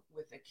look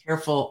with a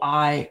careful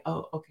eye.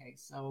 Oh, okay.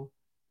 So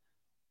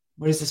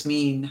what does this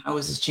mean? How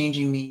is this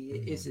changing me?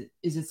 Is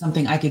it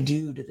something I could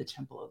do to the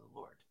temple of the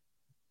Lord?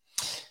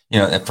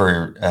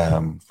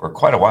 For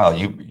quite a while,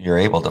 you're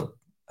able to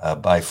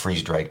buy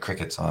freeze-dried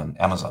crickets on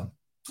Amazon.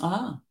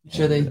 I'm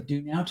sure they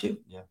do now too.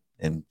 Yeah.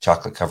 And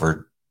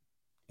chocolate-covered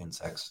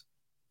insects.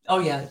 Oh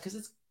yeah.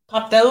 Because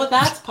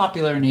that's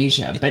popular in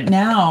Asia. But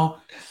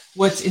now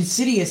what's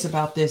insidious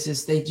about this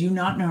is they do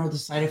not know the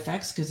side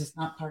effects because it's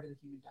not part of the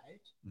human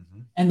diet.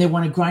 Mm-hmm. And they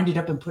want to grind it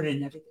up and put it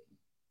in everything.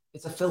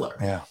 It's a filler.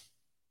 Yeah.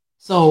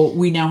 So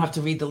we now have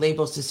to read the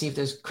labels to see if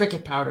there's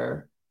cricket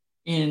powder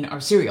in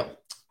our cereal.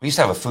 We used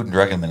to have a Food and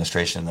Drug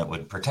Administration that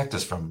would protect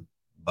us from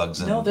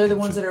bugs. No, they're the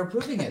ones that are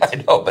approving it.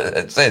 I know, but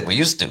it's it. We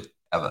used to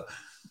have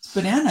It's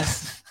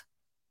bananas.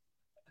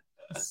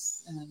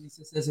 And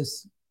Lisa says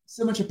there's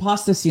so much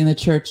apostasy in the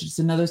church. It's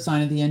another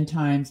sign of the end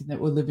times and that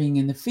we're living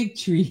in the fig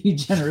tree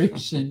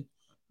generation.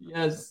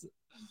 Yes.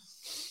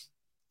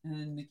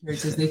 And Carrie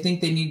says they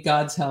think they need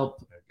God's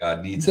help.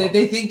 God needs help.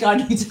 They think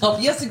God needs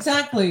help. Yes,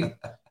 exactly.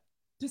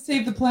 To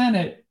save the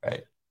planet.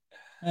 Right.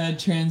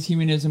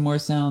 Transhumanism, more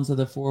sounds of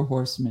the four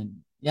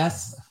horsemen.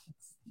 Yes.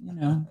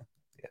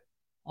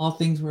 All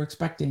things we're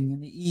expecting.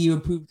 And the EU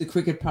approved the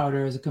cricket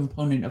powder as a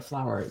component of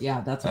flour. Yeah,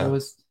 that's what I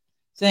was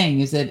saying,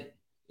 is that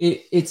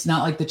it's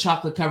not like the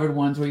chocolate covered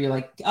ones where you're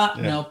like,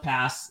 no,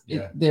 pass.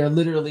 They're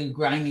literally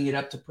grinding it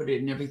up to put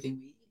it in everything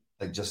we eat.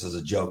 Like just as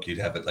a joke, you'd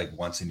have it like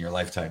once in your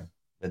lifetime.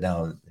 But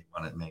now they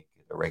want to make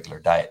it a regular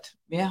diet.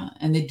 Yeah,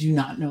 and they do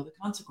not know the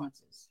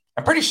consequences.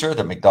 I'm pretty sure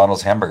that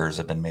McDonald's hamburgers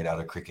have been made out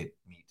of cricket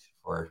meat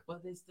for.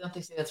 Well, don't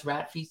they say that's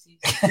rat feces?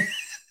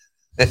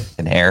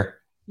 And hair.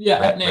 Yeah,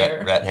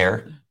 rat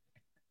hair.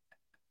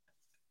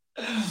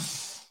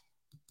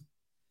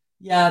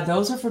 Yeah,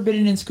 those are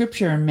forbidden in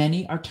scripture, and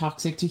many are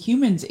toxic to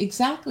humans.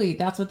 Exactly.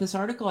 That's what this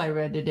article I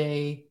read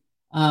today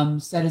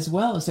said as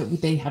well, is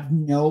that they have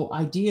no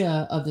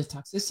idea of the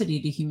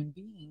toxicity to human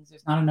beings.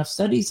 There's not enough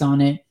studies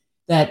on it,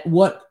 that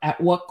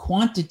at what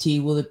quantity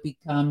will it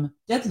become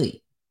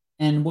deadly,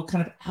 and what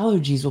kind of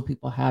allergies will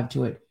people have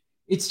to it.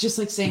 It's just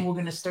like saying we're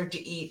going to start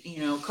to eat,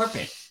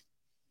 carpet.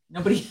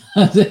 Nobody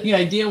has any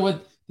idea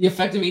what the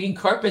effect of eating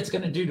carpet's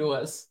going to do to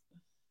us.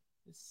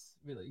 It's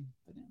really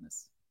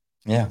bananas.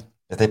 Yeah.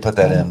 If they put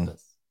that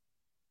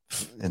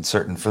in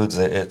certain foods,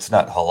 it's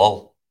not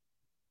halal.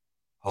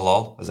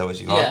 Halal? Is that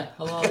what you call it? Yeah,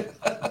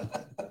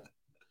 halal.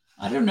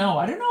 I don't know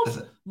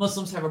if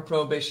Muslims have a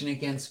prohibition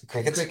against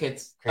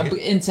crickets.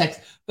 Insects.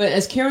 But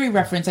as Carrie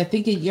referenced, I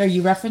think, are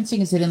you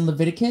referencing, is it in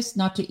Leviticus,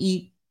 not to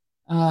eat,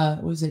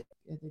 what was it?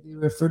 They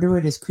refer to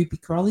it as creepy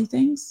crawly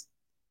things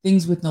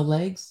with no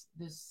legs.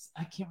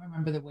 I can't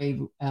remember the way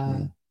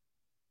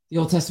the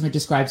Old Testament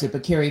describes it,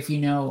 but Carrie, if you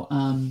know,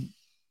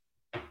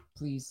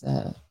 please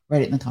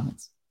write it in the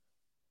comments.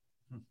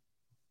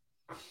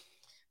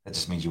 That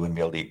just means you wouldn't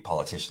be able to eat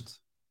politicians.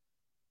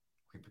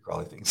 Creepy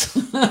crawly things.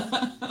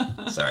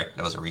 Sorry,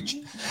 that was a reach.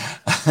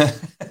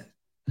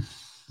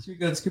 Should we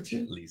go to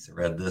scripture? Lisa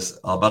read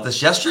all about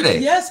this yesterday.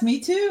 Yes, me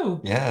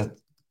too. Yeah.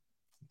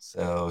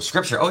 So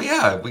scripture. Oh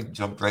yeah, we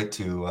jumped right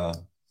to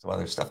some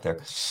other stuff there.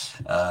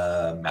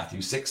 Matthew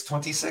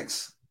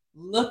 6:26.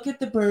 Look at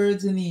the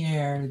birds in the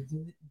air.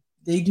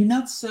 They do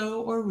not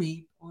sow or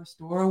reap or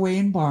store away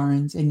in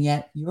barns, and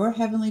yet your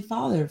heavenly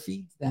Father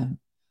feeds them.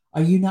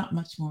 Are you not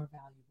much more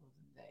valuable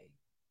than they?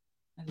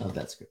 I love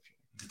that scripture.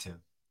 Me too.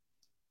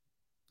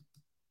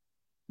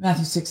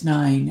 Matthew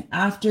 6:9.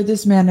 After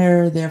this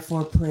manner,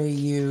 therefore, pray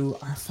you,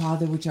 our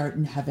Father which art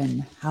in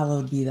heaven,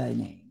 hallowed be thy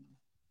name.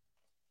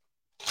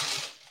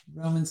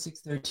 Romans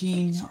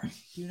 6:13.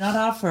 Do not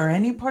offer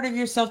any part of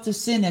yourself to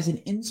sin as an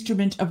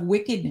instrument of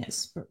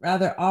wickedness, but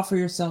rather offer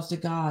yourselves to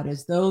God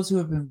as those who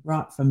have been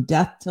brought from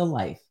death to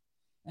life,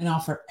 and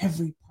offer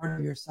every part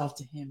of yourself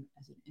to him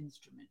as an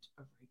instrument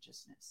of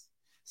righteousness.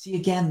 See,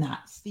 again,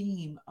 that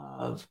theme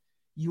of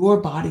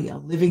your body, a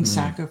living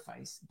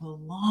sacrifice,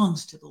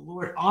 belongs to the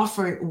Lord.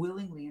 Offer it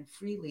willingly and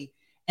freely,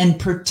 and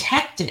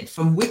protect it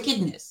from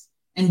wickedness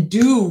and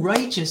do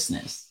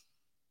righteousness.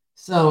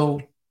 So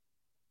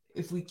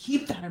if we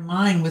keep that in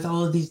mind with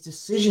all of these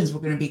decisions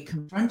we're going to be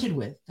confronted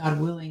with, God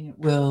willing, it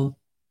will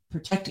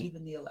protect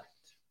even the elect.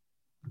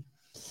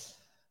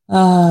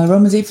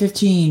 Romans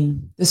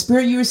 8:15. The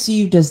spirit you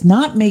received does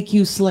not make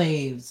you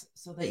slaves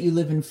so that you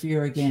live in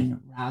fear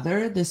again.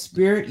 Rather, the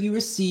spirit you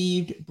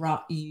received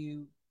brought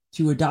you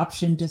to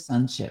adoption to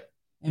sonship.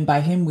 And by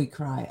him we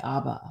cry,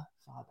 Abba,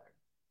 Father.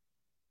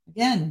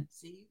 Again,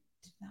 see,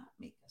 did not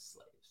make us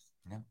slaves.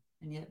 Yeah.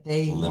 And yet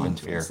they want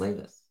to enslave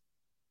us.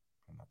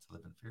 Not to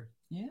live in fear.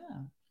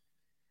 Yeah.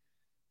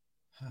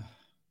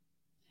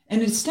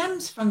 And it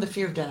stems from the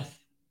fear of death.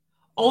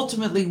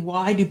 Ultimately,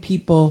 why do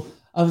people,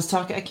 I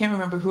can't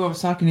remember who I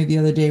was talking to the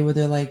other day, where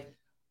they're like,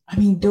 I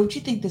mean, don't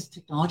you think this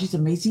technology is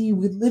amazing? You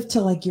would live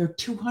till like you're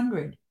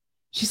 200.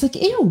 She's like,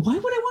 ew, why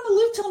would I want to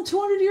live till I'm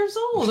 200 years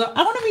old?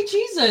 I want to be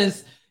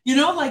Jesus.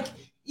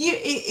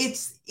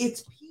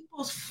 It's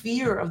people's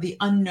fear of the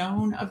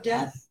unknown of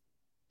death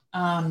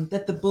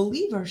that the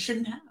believer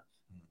shouldn't have.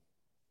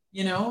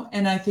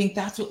 And I think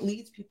that's what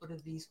leads people to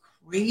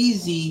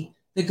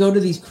they go to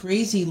these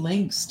crazy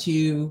lengths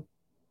to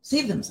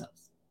save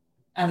themselves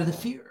out of the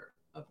fear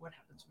of what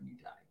happens when you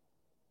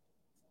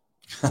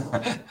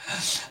die.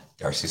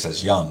 Darcy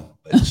says young,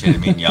 but she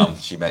didn't mean yum.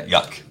 She meant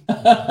yuck.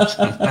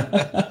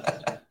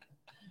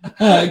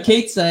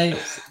 Kate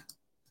says,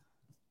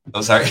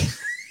 oh, sorry.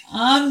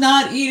 I'm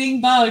not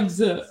eating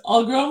bugs.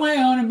 I'll grow my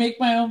own and make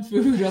my own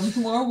food. I'm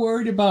more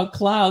worried about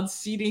clouds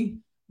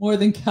seeding more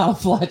than cow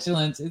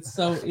flatulence. It's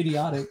so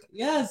idiotic.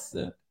 Yes.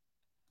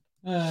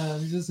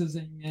 Just says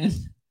amen.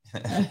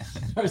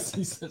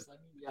 Darcy says, I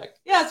mean, yuck.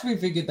 Yes, we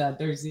figured that,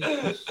 Darcy.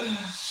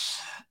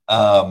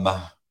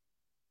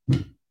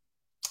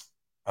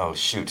 Oh,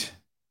 shoot.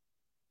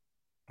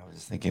 I was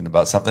just thinking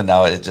about something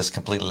now. It just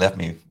completely left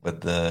me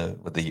with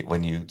the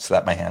when you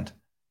slapped my hand.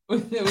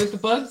 With the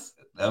bugs?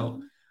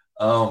 No.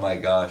 Oh my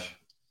gosh.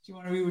 Do you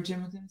want to read what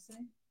Jim was going to say?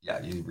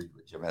 Yeah, you read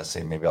what Jim has to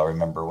say. Maybe I'll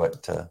remember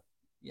what.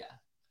 Yeah.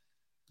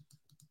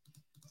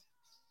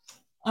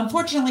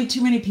 Unfortunately,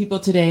 too many people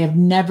today have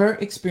never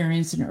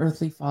experienced an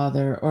earthly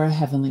father or a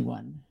heavenly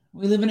one.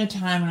 We live in a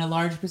time when a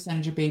large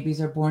percentage of babies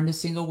are born to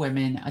single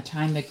women, a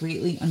time that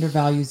greatly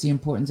undervalues the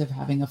importance of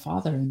having a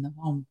father in the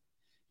home.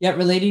 Yet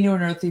relating to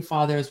an earthly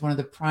father is one of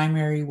the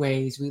primary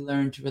ways we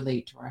learn to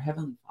relate to our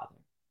heavenly Father.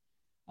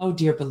 Oh,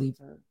 dear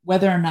believer,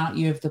 whether or not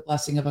you have the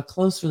blessing of a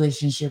close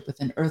relationship with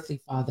an earthly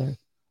father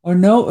or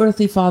no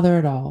earthly father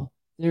at all,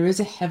 there is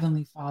a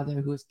heavenly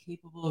Father who is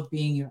capable of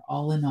being your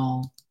all in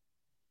all,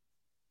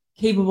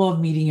 capable of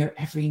meeting your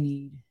every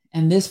need.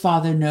 And this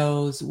Father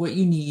knows what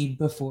you need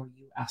before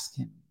you ask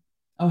him.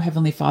 Oh,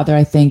 Heavenly Father,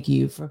 I thank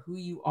you for who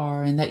you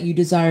are and that you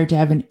desire to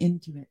have an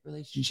intimate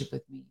relationship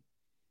with me.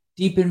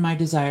 Deepen my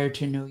desire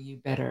to know you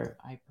better,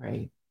 I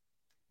pray.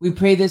 We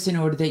pray this in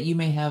order that you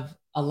may have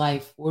a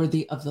life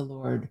worthy of the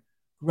Lord,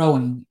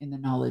 growing in the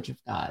knowledge of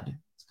God.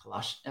 It's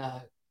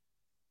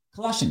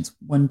Colossians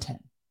 1:10.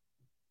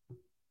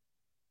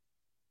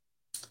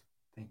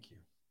 Thank you.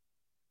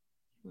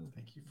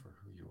 Thank you for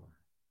who you are.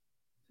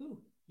 Who?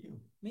 You.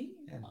 Me?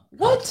 And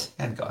what?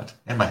 God. And God.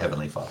 And my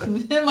Heavenly Father.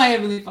 And my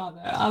Heavenly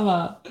Father.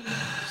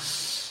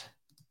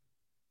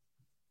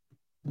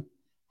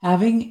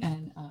 Having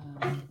an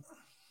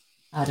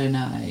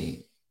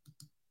Adonai.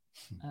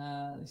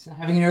 So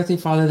having an earthly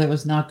father that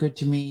was not good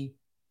to me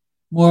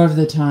more of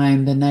the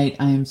time than night,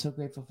 I am so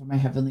grateful for my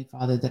Heavenly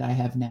Father that I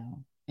have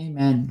now.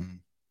 Amen.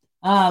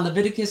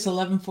 Leviticus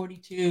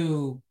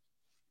 11:42.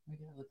 I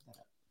gotta look that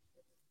up.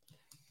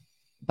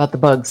 About the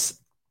bugs.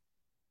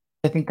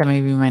 I think that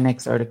may be my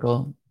next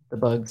article. The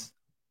bugs.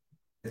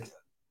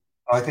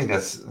 I think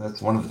that's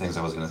one of the things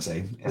I was going to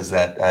say is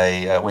that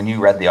I when you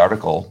read the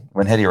article,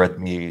 when Hetty read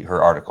me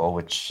her article,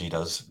 which she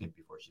does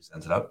before she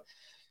sends it out,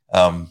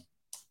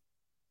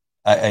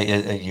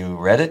 you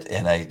read it,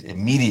 and I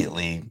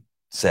immediately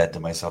said to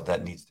myself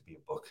that needs to be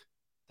a book.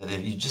 That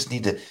you just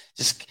need to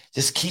just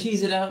keep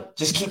tease it out,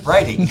 just keep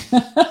writing,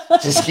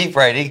 just keep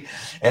writing,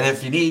 and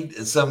if you need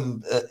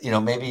some,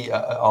 maybe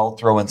I'll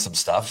throw in some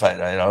stuff. I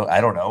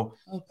don't know.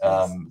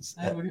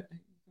 I would.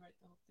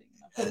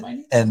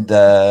 And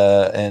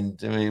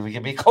we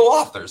can be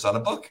co-authors on a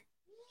book.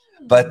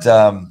 But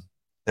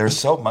there's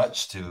so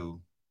much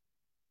to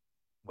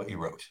what you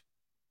wrote.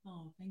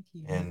 Oh, thank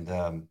you. And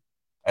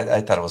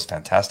I thought it was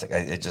fantastic.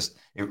 It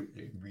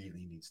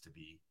really needs to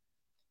be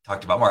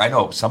talked about more. I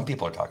know some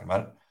people are talking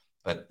about it,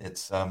 but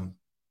it's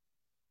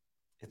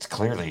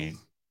clearly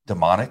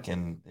demonic,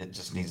 and it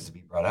just needs to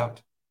be brought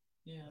out.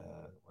 Yeah,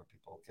 where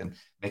people can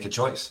make a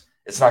choice.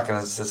 It's not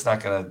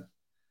gonna.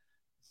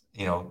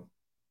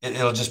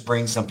 It'll just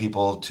bring some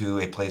people to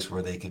a place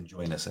where they can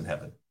join us in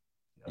heaven.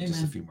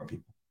 Just a few more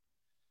people.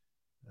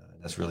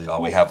 That's really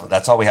all we have.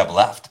 That's all we have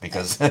left,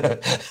 because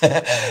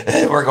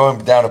we're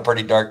going down a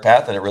pretty dark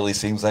path, and it really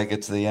seems like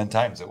it's the end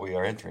times that we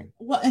are entering.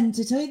 Well, and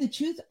to tell you the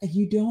truth,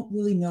 you don't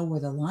really know where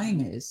the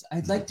line is.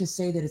 I'd like to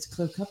say that it's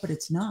clear cut, but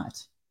it's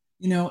not.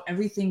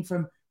 Everything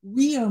from,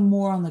 we are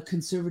more on the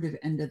conservative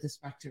end of the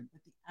spectrum,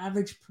 but the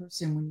average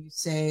person, when you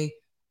say,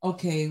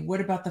 okay, what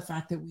about the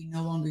fact that we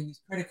no longer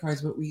use credit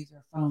cards, but we use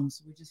our phones?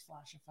 So we just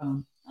flash a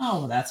phone. Oh,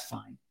 well, that's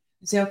fine.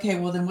 You say, okay,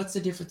 well, then what's the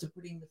difference of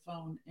putting the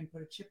phone and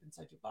put a chip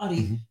inside your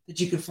body that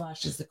you could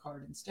flash as the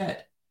card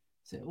instead?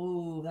 Say,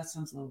 oh, that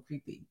sounds a little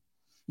creepy.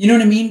 You know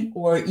what I mean?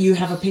 Or you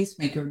have a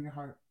pacemaker in your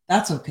heart.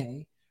 That's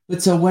okay.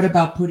 But so what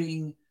about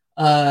putting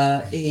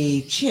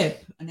a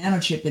chip, a nano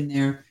chip in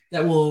there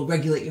that will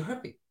regulate your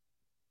heartbeat?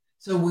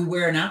 So we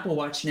wear an Apple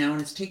Watch now,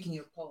 and it's taking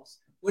your pulse.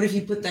 What if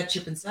you put that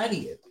chip inside of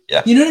you?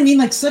 Yeah. You know what I mean?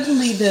 Like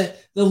suddenly the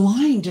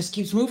line just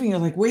keeps moving. You're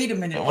like, wait a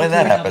minute. When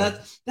that happened,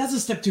 that's a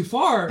step too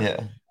far.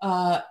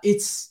 Yeah.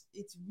 It's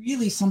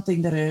really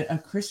something that a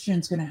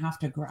Christian's going to have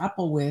to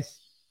grapple with.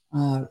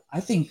 I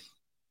think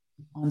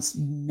on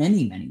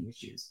many, many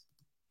issues.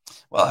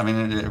 Well, I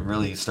mean, it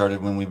really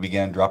started when we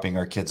began dropping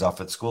our kids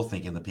off at school,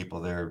 thinking the people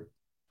there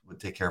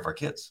would take care of our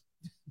kids,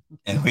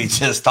 and we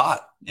just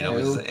thought, we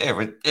just,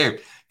 hey,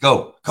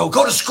 go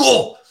to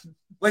school.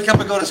 Wake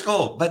up and go to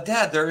school. But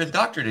Dad, they're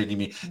indoctrinating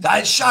me.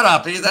 Shut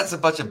up. That's a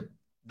bunch of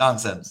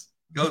nonsense.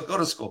 Go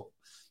to school.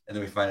 And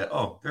then we find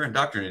out, they're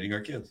indoctrinating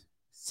our kids.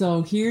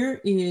 So here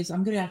is,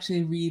 I'm going to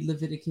actually read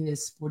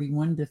Leviticus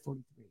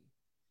 41-43.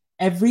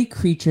 Every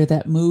creature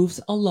that moves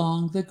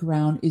along the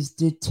ground is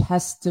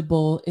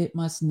detestable. It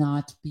must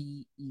not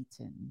be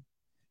eaten.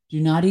 Do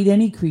not eat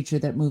any creature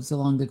that moves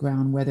along the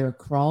ground, whether it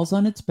crawls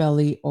on its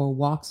belly or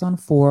walks on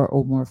 4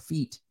 or more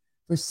feet,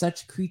 for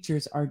such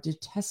creatures are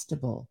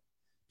detestable.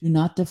 Do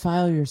not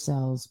defile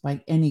yourselves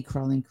by any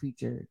crawling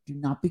creature. Do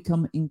not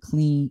become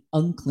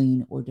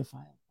unclean or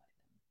defiled by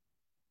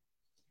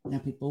them. Now,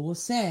 people will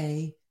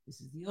say,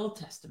 this is the Old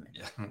Testament.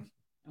 Yeah. And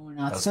we're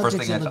not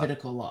subject to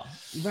Levitical law.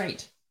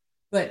 Right.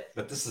 But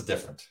this is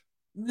different.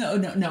 No.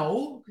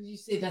 Because you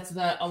say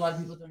a lot of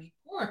people don't eat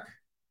pork.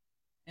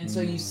 And so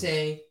you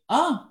say,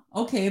 oh,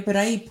 okay, but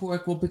I eat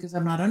pork. Well, because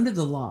I'm not under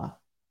the law.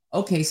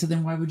 Okay, so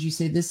then why would you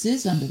say this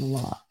is under the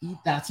law?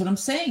 That's what I'm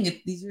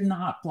saying. These are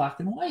not black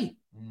and white.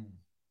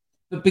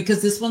 But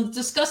because this one's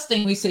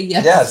disgusting, we say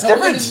yes. Yeah, it's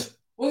different.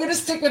 We're gonna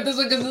stick with this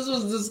one because this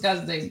one's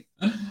disgusting.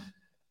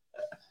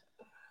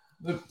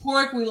 But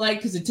pork we like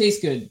because it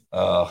tastes good.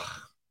 Oh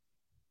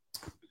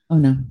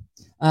no.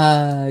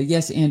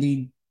 Yes,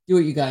 Andy, do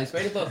it, you guys.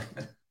 Write a book.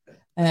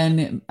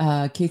 And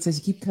Kate says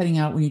you keep cutting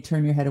out when you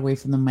turn your head away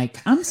from the mic.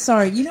 I'm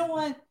sorry. You know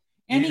what?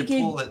 Andy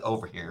pull it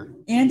over here.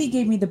 Andy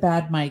gave me the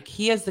bad mic.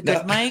 He has the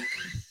good mic.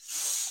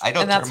 I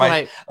don't turn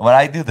my. When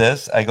I do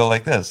this, I go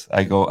like this.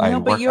 I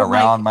work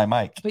around my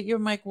mic. But your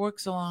mic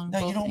works along.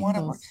 No, you don't want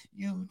to work.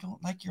 You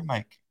don't like your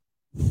mic.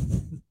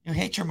 You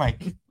hate your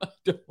mic. I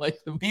don't like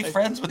the Be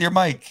friends with your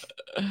mic.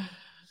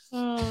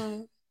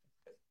 I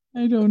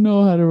don't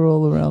know how to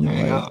roll around the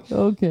mic.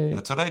 Okay.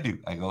 That's what I do.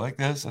 I go like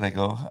this and I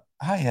go,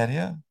 hi,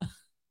 Adia.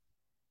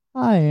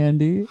 Hi,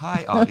 Andy.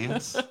 Hi,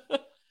 audience.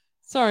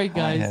 Sorry,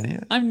 guys. Hi,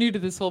 I'm new to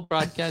this whole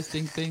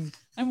broadcasting thing.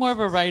 I'm more of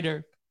a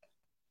writer.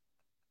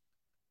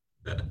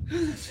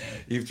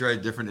 You've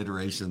tried different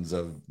iterations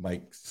of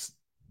mic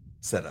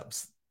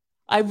setups.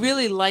 I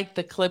really liked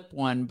the clip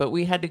one, but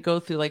we had to go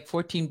through like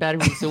 14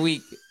 batteries a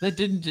week. It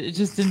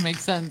just didn't make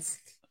sense.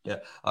 Yeah,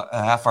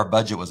 half our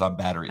budget was on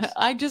batteries.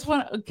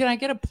 Can I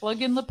get a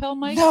plug-in lapel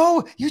mic?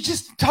 No, you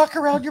just talk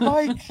around your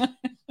mic.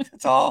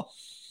 That's all.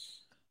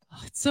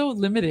 Oh, it's so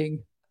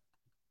limiting.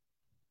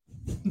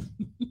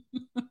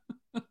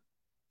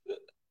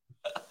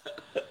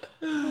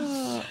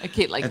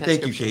 Kate liked that.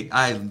 Thank you, Kate.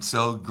 I'm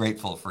so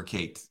grateful for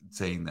Kate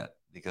saying that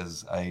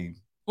because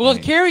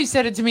Carrie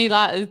said it to me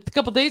a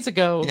couple days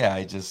ago.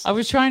 Yeah, I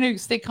was trying to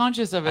stay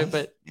conscious of it,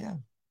 but yeah,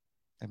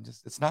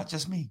 it's not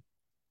just me.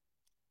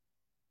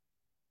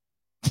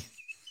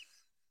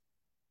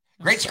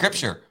 Great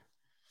scripture.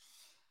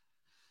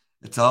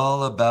 It's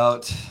all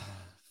about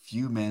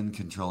few men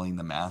controlling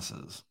the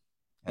masses.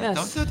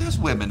 Yes. There's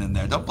women in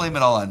there. Don't blame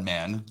it all on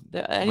men.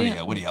 What are you,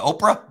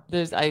 Oprah?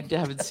 I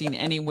haven't seen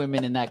any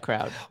women in that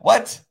crowd.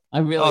 What? I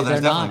really. Oh,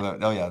 there's definitely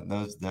women. Oh yeah,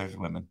 there's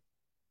women.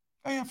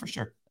 Oh yeah, for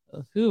sure.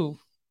 Who?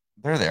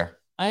 They're there.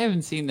 I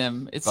haven't seen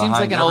them. It Behind seems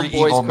like an old boys'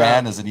 evil crowd.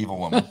 Man is an evil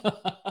woman.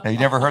 Have you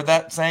never heard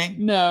that saying?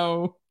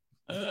 No.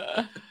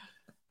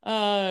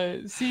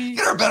 See,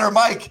 get her a better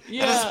mic.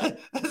 Yeah.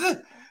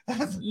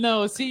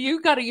 No, see,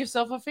 you got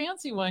yourself a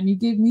fancy one. You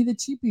gave me the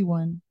cheapy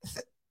one.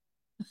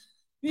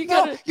 You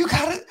got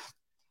it.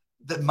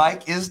 The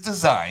mic is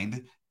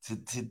designed to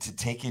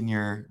take in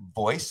your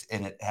voice,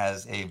 and it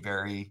has a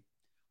very.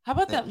 How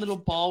about that little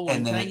ball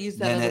one? Can I use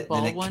that little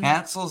ball one? It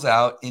cancels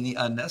out any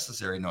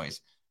unnecessary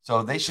noise.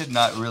 So they should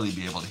not really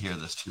be able to hear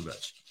this too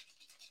much.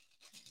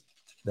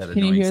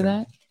 Can you hear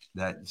that?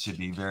 That should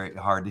be very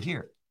hard to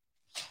hear.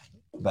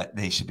 But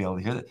they should be able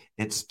to hear that.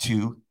 It's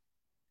to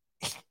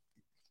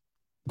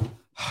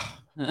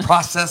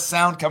process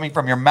sound coming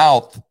from your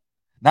mouth,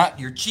 not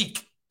your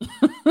cheek.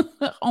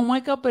 Oh my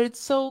God, but it's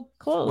so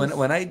close.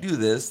 When I do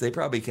this, they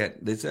probably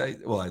can't. They say,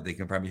 well, they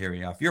can probably hear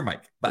me off your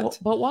mic. But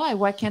why?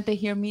 Why can't they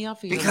hear me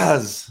off of your mic?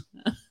 Because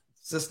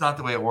it's just not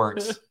the way it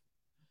works.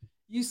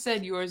 You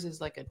said yours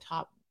is like a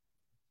top.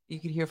 You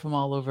could hear from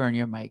all over on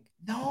your mic.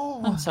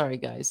 No. I'm sorry,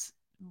 guys.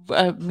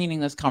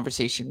 Meaningless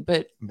conversation,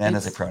 but man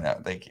is a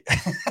pronoun. Thank you.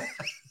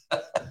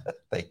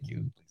 Thank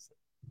you,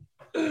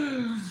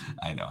 Lisa.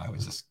 I know. I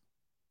was just,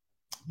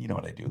 you know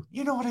what I do.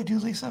 You know what I do,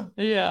 Lisa?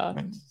 Yeah.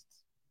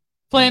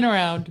 Playing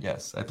around.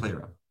 Yes, I play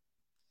around.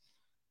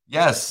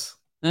 Yes.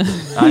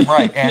 I'm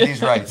right.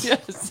 Andy's right.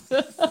 Yes.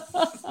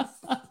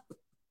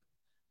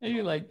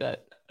 You like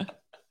that.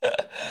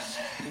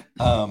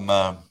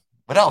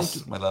 What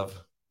else, my love?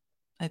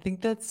 I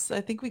think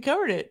we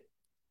covered it.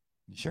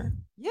 You sure?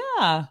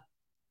 Yeah.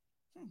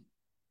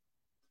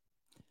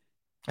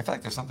 I feel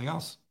like there's something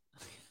else.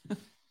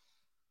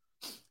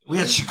 We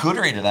had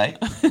charcuterie tonight.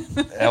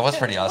 That was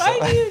pretty awesome.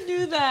 Why do you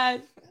do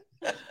that?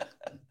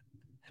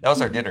 That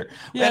was our dinner.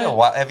 Yeah.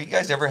 Have you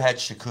guys ever had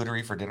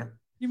charcuterie for dinner?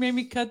 You made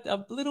me cut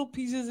up little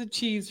pieces of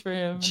cheese for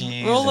him.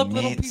 Cheese, roll up meats.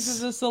 Little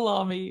pieces of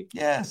salami.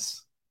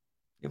 Yes.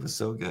 It was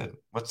so good.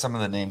 What's some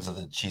of the names of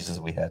the cheeses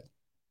we had?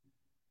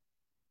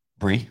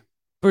 Brie.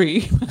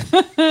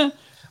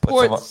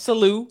 Port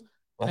Salut.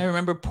 I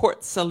remember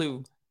Port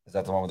Salut. Is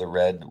that the one with the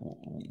red?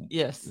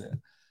 Yes.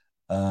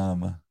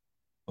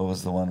 What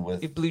was the one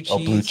with blue cheese? Oh,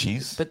 blue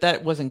cheese. But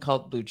that wasn't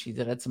called blue cheese.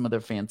 It had some other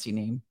fancy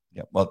name.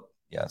 Yeah. Well,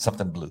 yeah,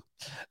 something blue.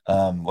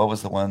 What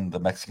was the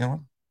Mexican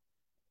one?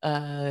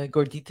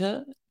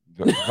 Gordita.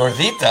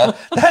 Gordita?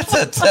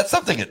 That's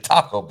something at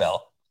Taco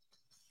Bell.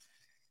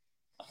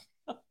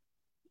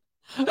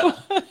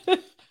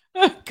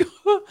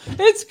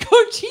 It's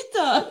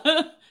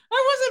Conchita.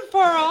 I wasn't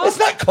far off. It's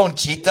not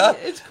Conchita.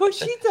 It's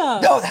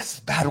Conchita. No, that's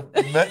bad.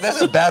 That's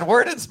a bad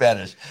word in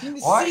Spanish.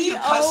 Why are you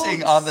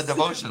cussing on the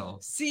devotional?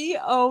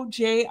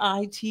 Cojita.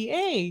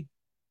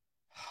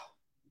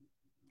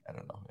 I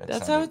don't know.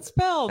 That's how it's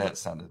spelled. That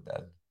sounded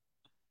bad.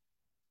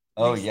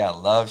 Oh, yeah.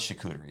 Love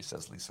charcuterie,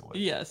 says Lisa Wood.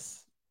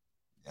 Yes.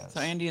 So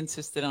Andy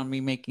insisted on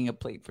me making a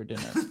plate for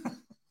dinner.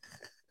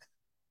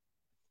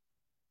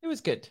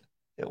 was good.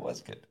 It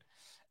was good.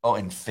 Oh,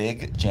 and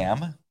fig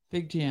jam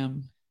Big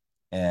jam.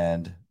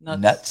 and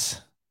Nuts.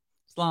 nuts.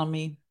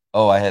 Salami.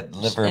 Oh, I had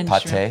liver And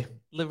pate. shrimp.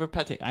 Liver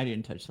pate. I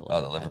didn't touch the liver.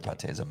 Oh, the liver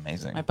pate is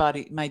amazing.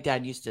 My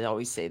dad used to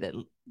always say that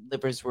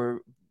livers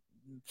were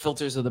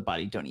filters of the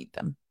body. Don't eat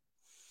them.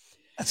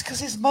 That's because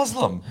he's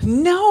Muslim.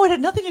 No, it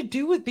had nothing to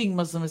do with being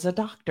Muslim. As a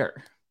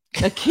doctor,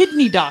 a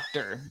kidney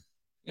doctor.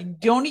 You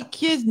don't eat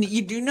kidney.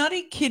 You do not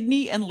eat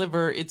kidney and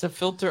liver. It's a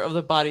filter of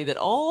the body that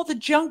all the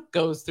junk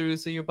goes through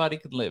so your body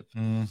can live.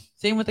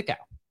 Same with the cow.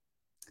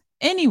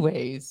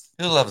 Anyways.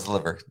 Who loves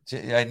liver?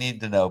 I need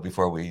to know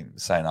before we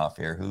sign off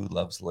here. Who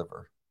loves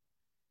liver?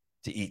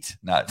 To eat,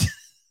 not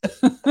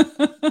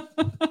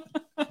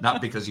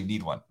because you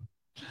need one.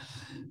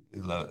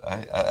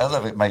 I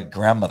love it. My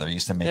grandmother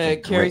used to make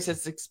it. Carrie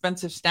says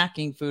expensive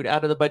snacking food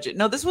out of the budget.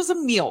 No, this was a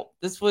meal.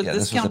 This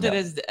counted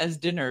as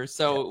dinner.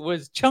 So it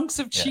was chunks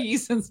of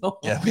cheese and so.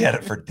 Yeah, we had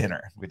it for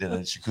dinner. We did a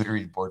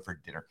charcuterie board for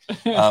dinner.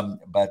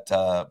 But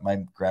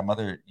my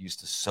grandmother used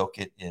to soak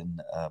it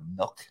in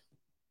milk,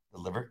 the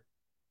liver,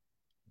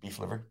 beef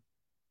liver,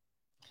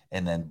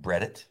 and then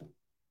bread it,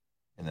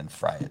 and then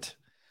fry it.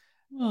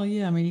 Well,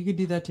 yeah. I mean, you could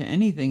do that to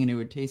anything, and it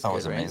would taste. That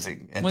was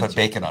amazing, and put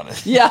bacon on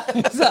it. Yeah,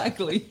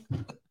 exactly.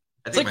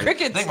 It's like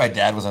crickets. I think my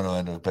dad was on the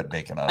one to put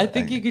bacon on it. I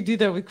think you could do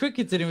that with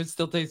crickets and it would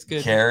still taste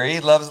good. Carrie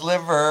loves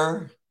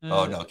liver.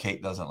 Oh, no.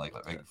 Kate doesn't like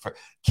liver.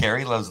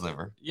 Carrie loves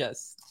liver.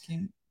 Yes.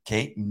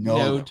 Kate,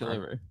 no to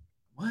liver.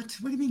 What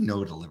do you mean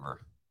no to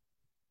liver?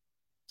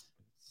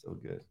 So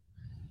good.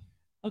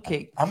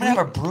 Okay. I'm going to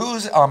have a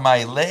bruise on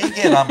my leg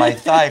and on my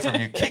thigh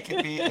from you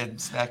kicking me and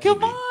smacking me.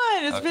 Come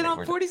on. It's been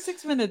on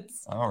 46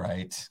 minutes. All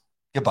right.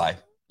 Goodbye.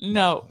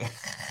 No.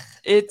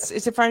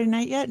 Is it Friday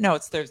night yet? No,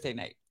 it's Thursday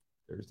night.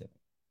 Thursday.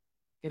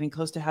 Getting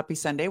close to Happy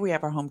Sunday. We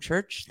have our home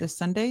church this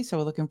Sunday, so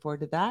we're looking forward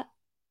to that.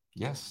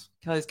 Yes.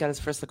 Kelly's got his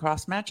first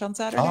lacrosse match on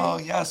Saturday. Oh,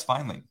 yes,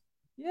 finally.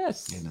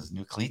 Yes. Getting his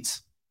new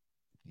cleats.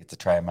 You get to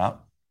try them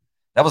out.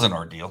 That was an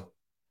ordeal.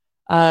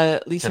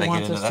 Lisa Should I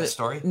wants get into us that to...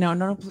 story?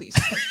 No, please.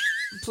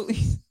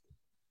 Please.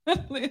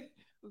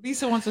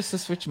 Lisa wants us to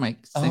switch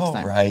mics next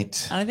time.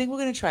 Right. And I think we're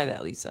going to try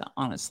that, Lisa,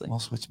 honestly. We'll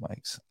switch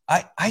mics.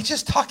 I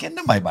just talk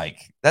into my mic.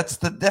 That's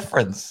the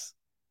difference.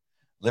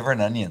 Liver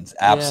and onions.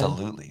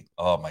 Absolutely. Yeah.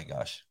 Oh, my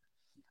gosh.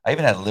 I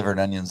even had liver and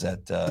onions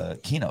at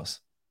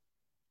Kino's,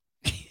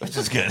 which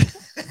is good.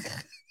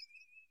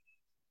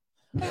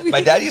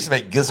 My dad used to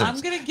make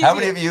gizzards. How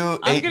many of you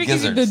ate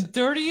gizzards? Give you the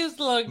dirtiest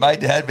look. My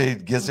dad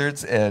made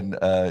gizzards and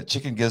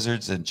chicken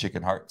gizzards and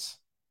chicken hearts.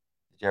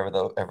 Did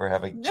you ever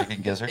have a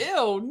chicken gizzard?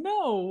 Ew,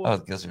 no. Oh,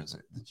 gizzards.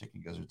 The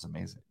chicken gizzard's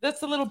amazing. That's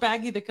the little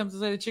baggie that comes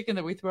inside the chicken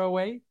that we throw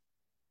away.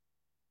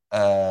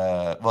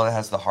 Well, it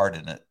has the heart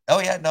in it. Oh,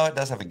 yeah. No, it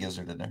does have a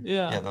gizzard in there.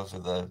 Yeah. Yeah, those are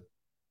what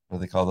do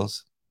they call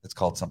those? It's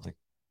called something.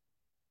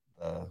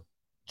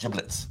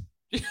 Giblets.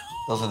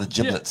 Those are the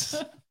giblets.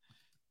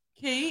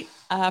 Kate,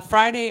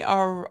 Friday,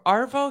 are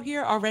Arvo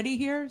here? Already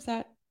here? Is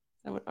that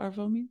what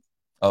Arvo means?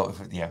 Oh,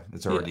 yeah.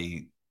 It's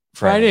already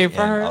Friday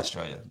for her.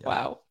 Australia. Yeah.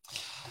 Wow.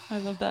 I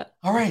love that.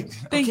 All right.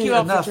 Thank you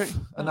all enough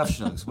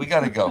schnooks. We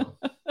got to go.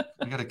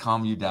 We got to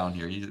calm you down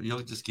here.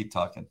 You'll just keep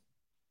talking.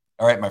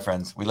 All right, my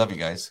friends. We love you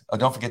guys. Oh,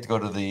 don't forget to go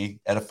to the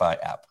Edify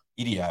app.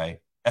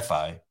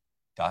 EDIFI.app.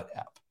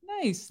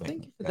 Nice.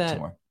 Thank you for that.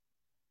 More.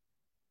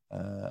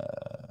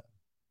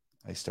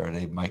 I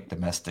started a Mike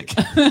Domestic.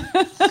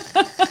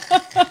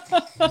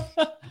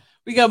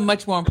 We got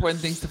much more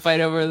important things to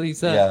fight over,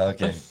 Lisa. Yeah,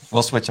 okay.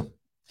 We'll switch them.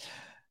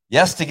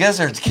 Yes to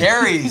gizzards.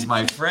 Carrie's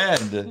my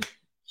friend.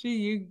 Gee,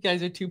 you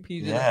guys are two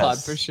peas in a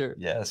pod for sure.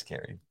 Yes,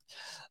 Carrie.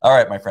 All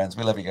right, my friends.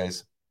 We love you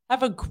guys.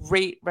 Have a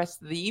great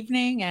rest of the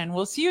evening, and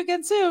we'll see you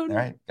again soon. All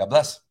right. God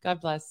bless. God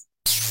bless.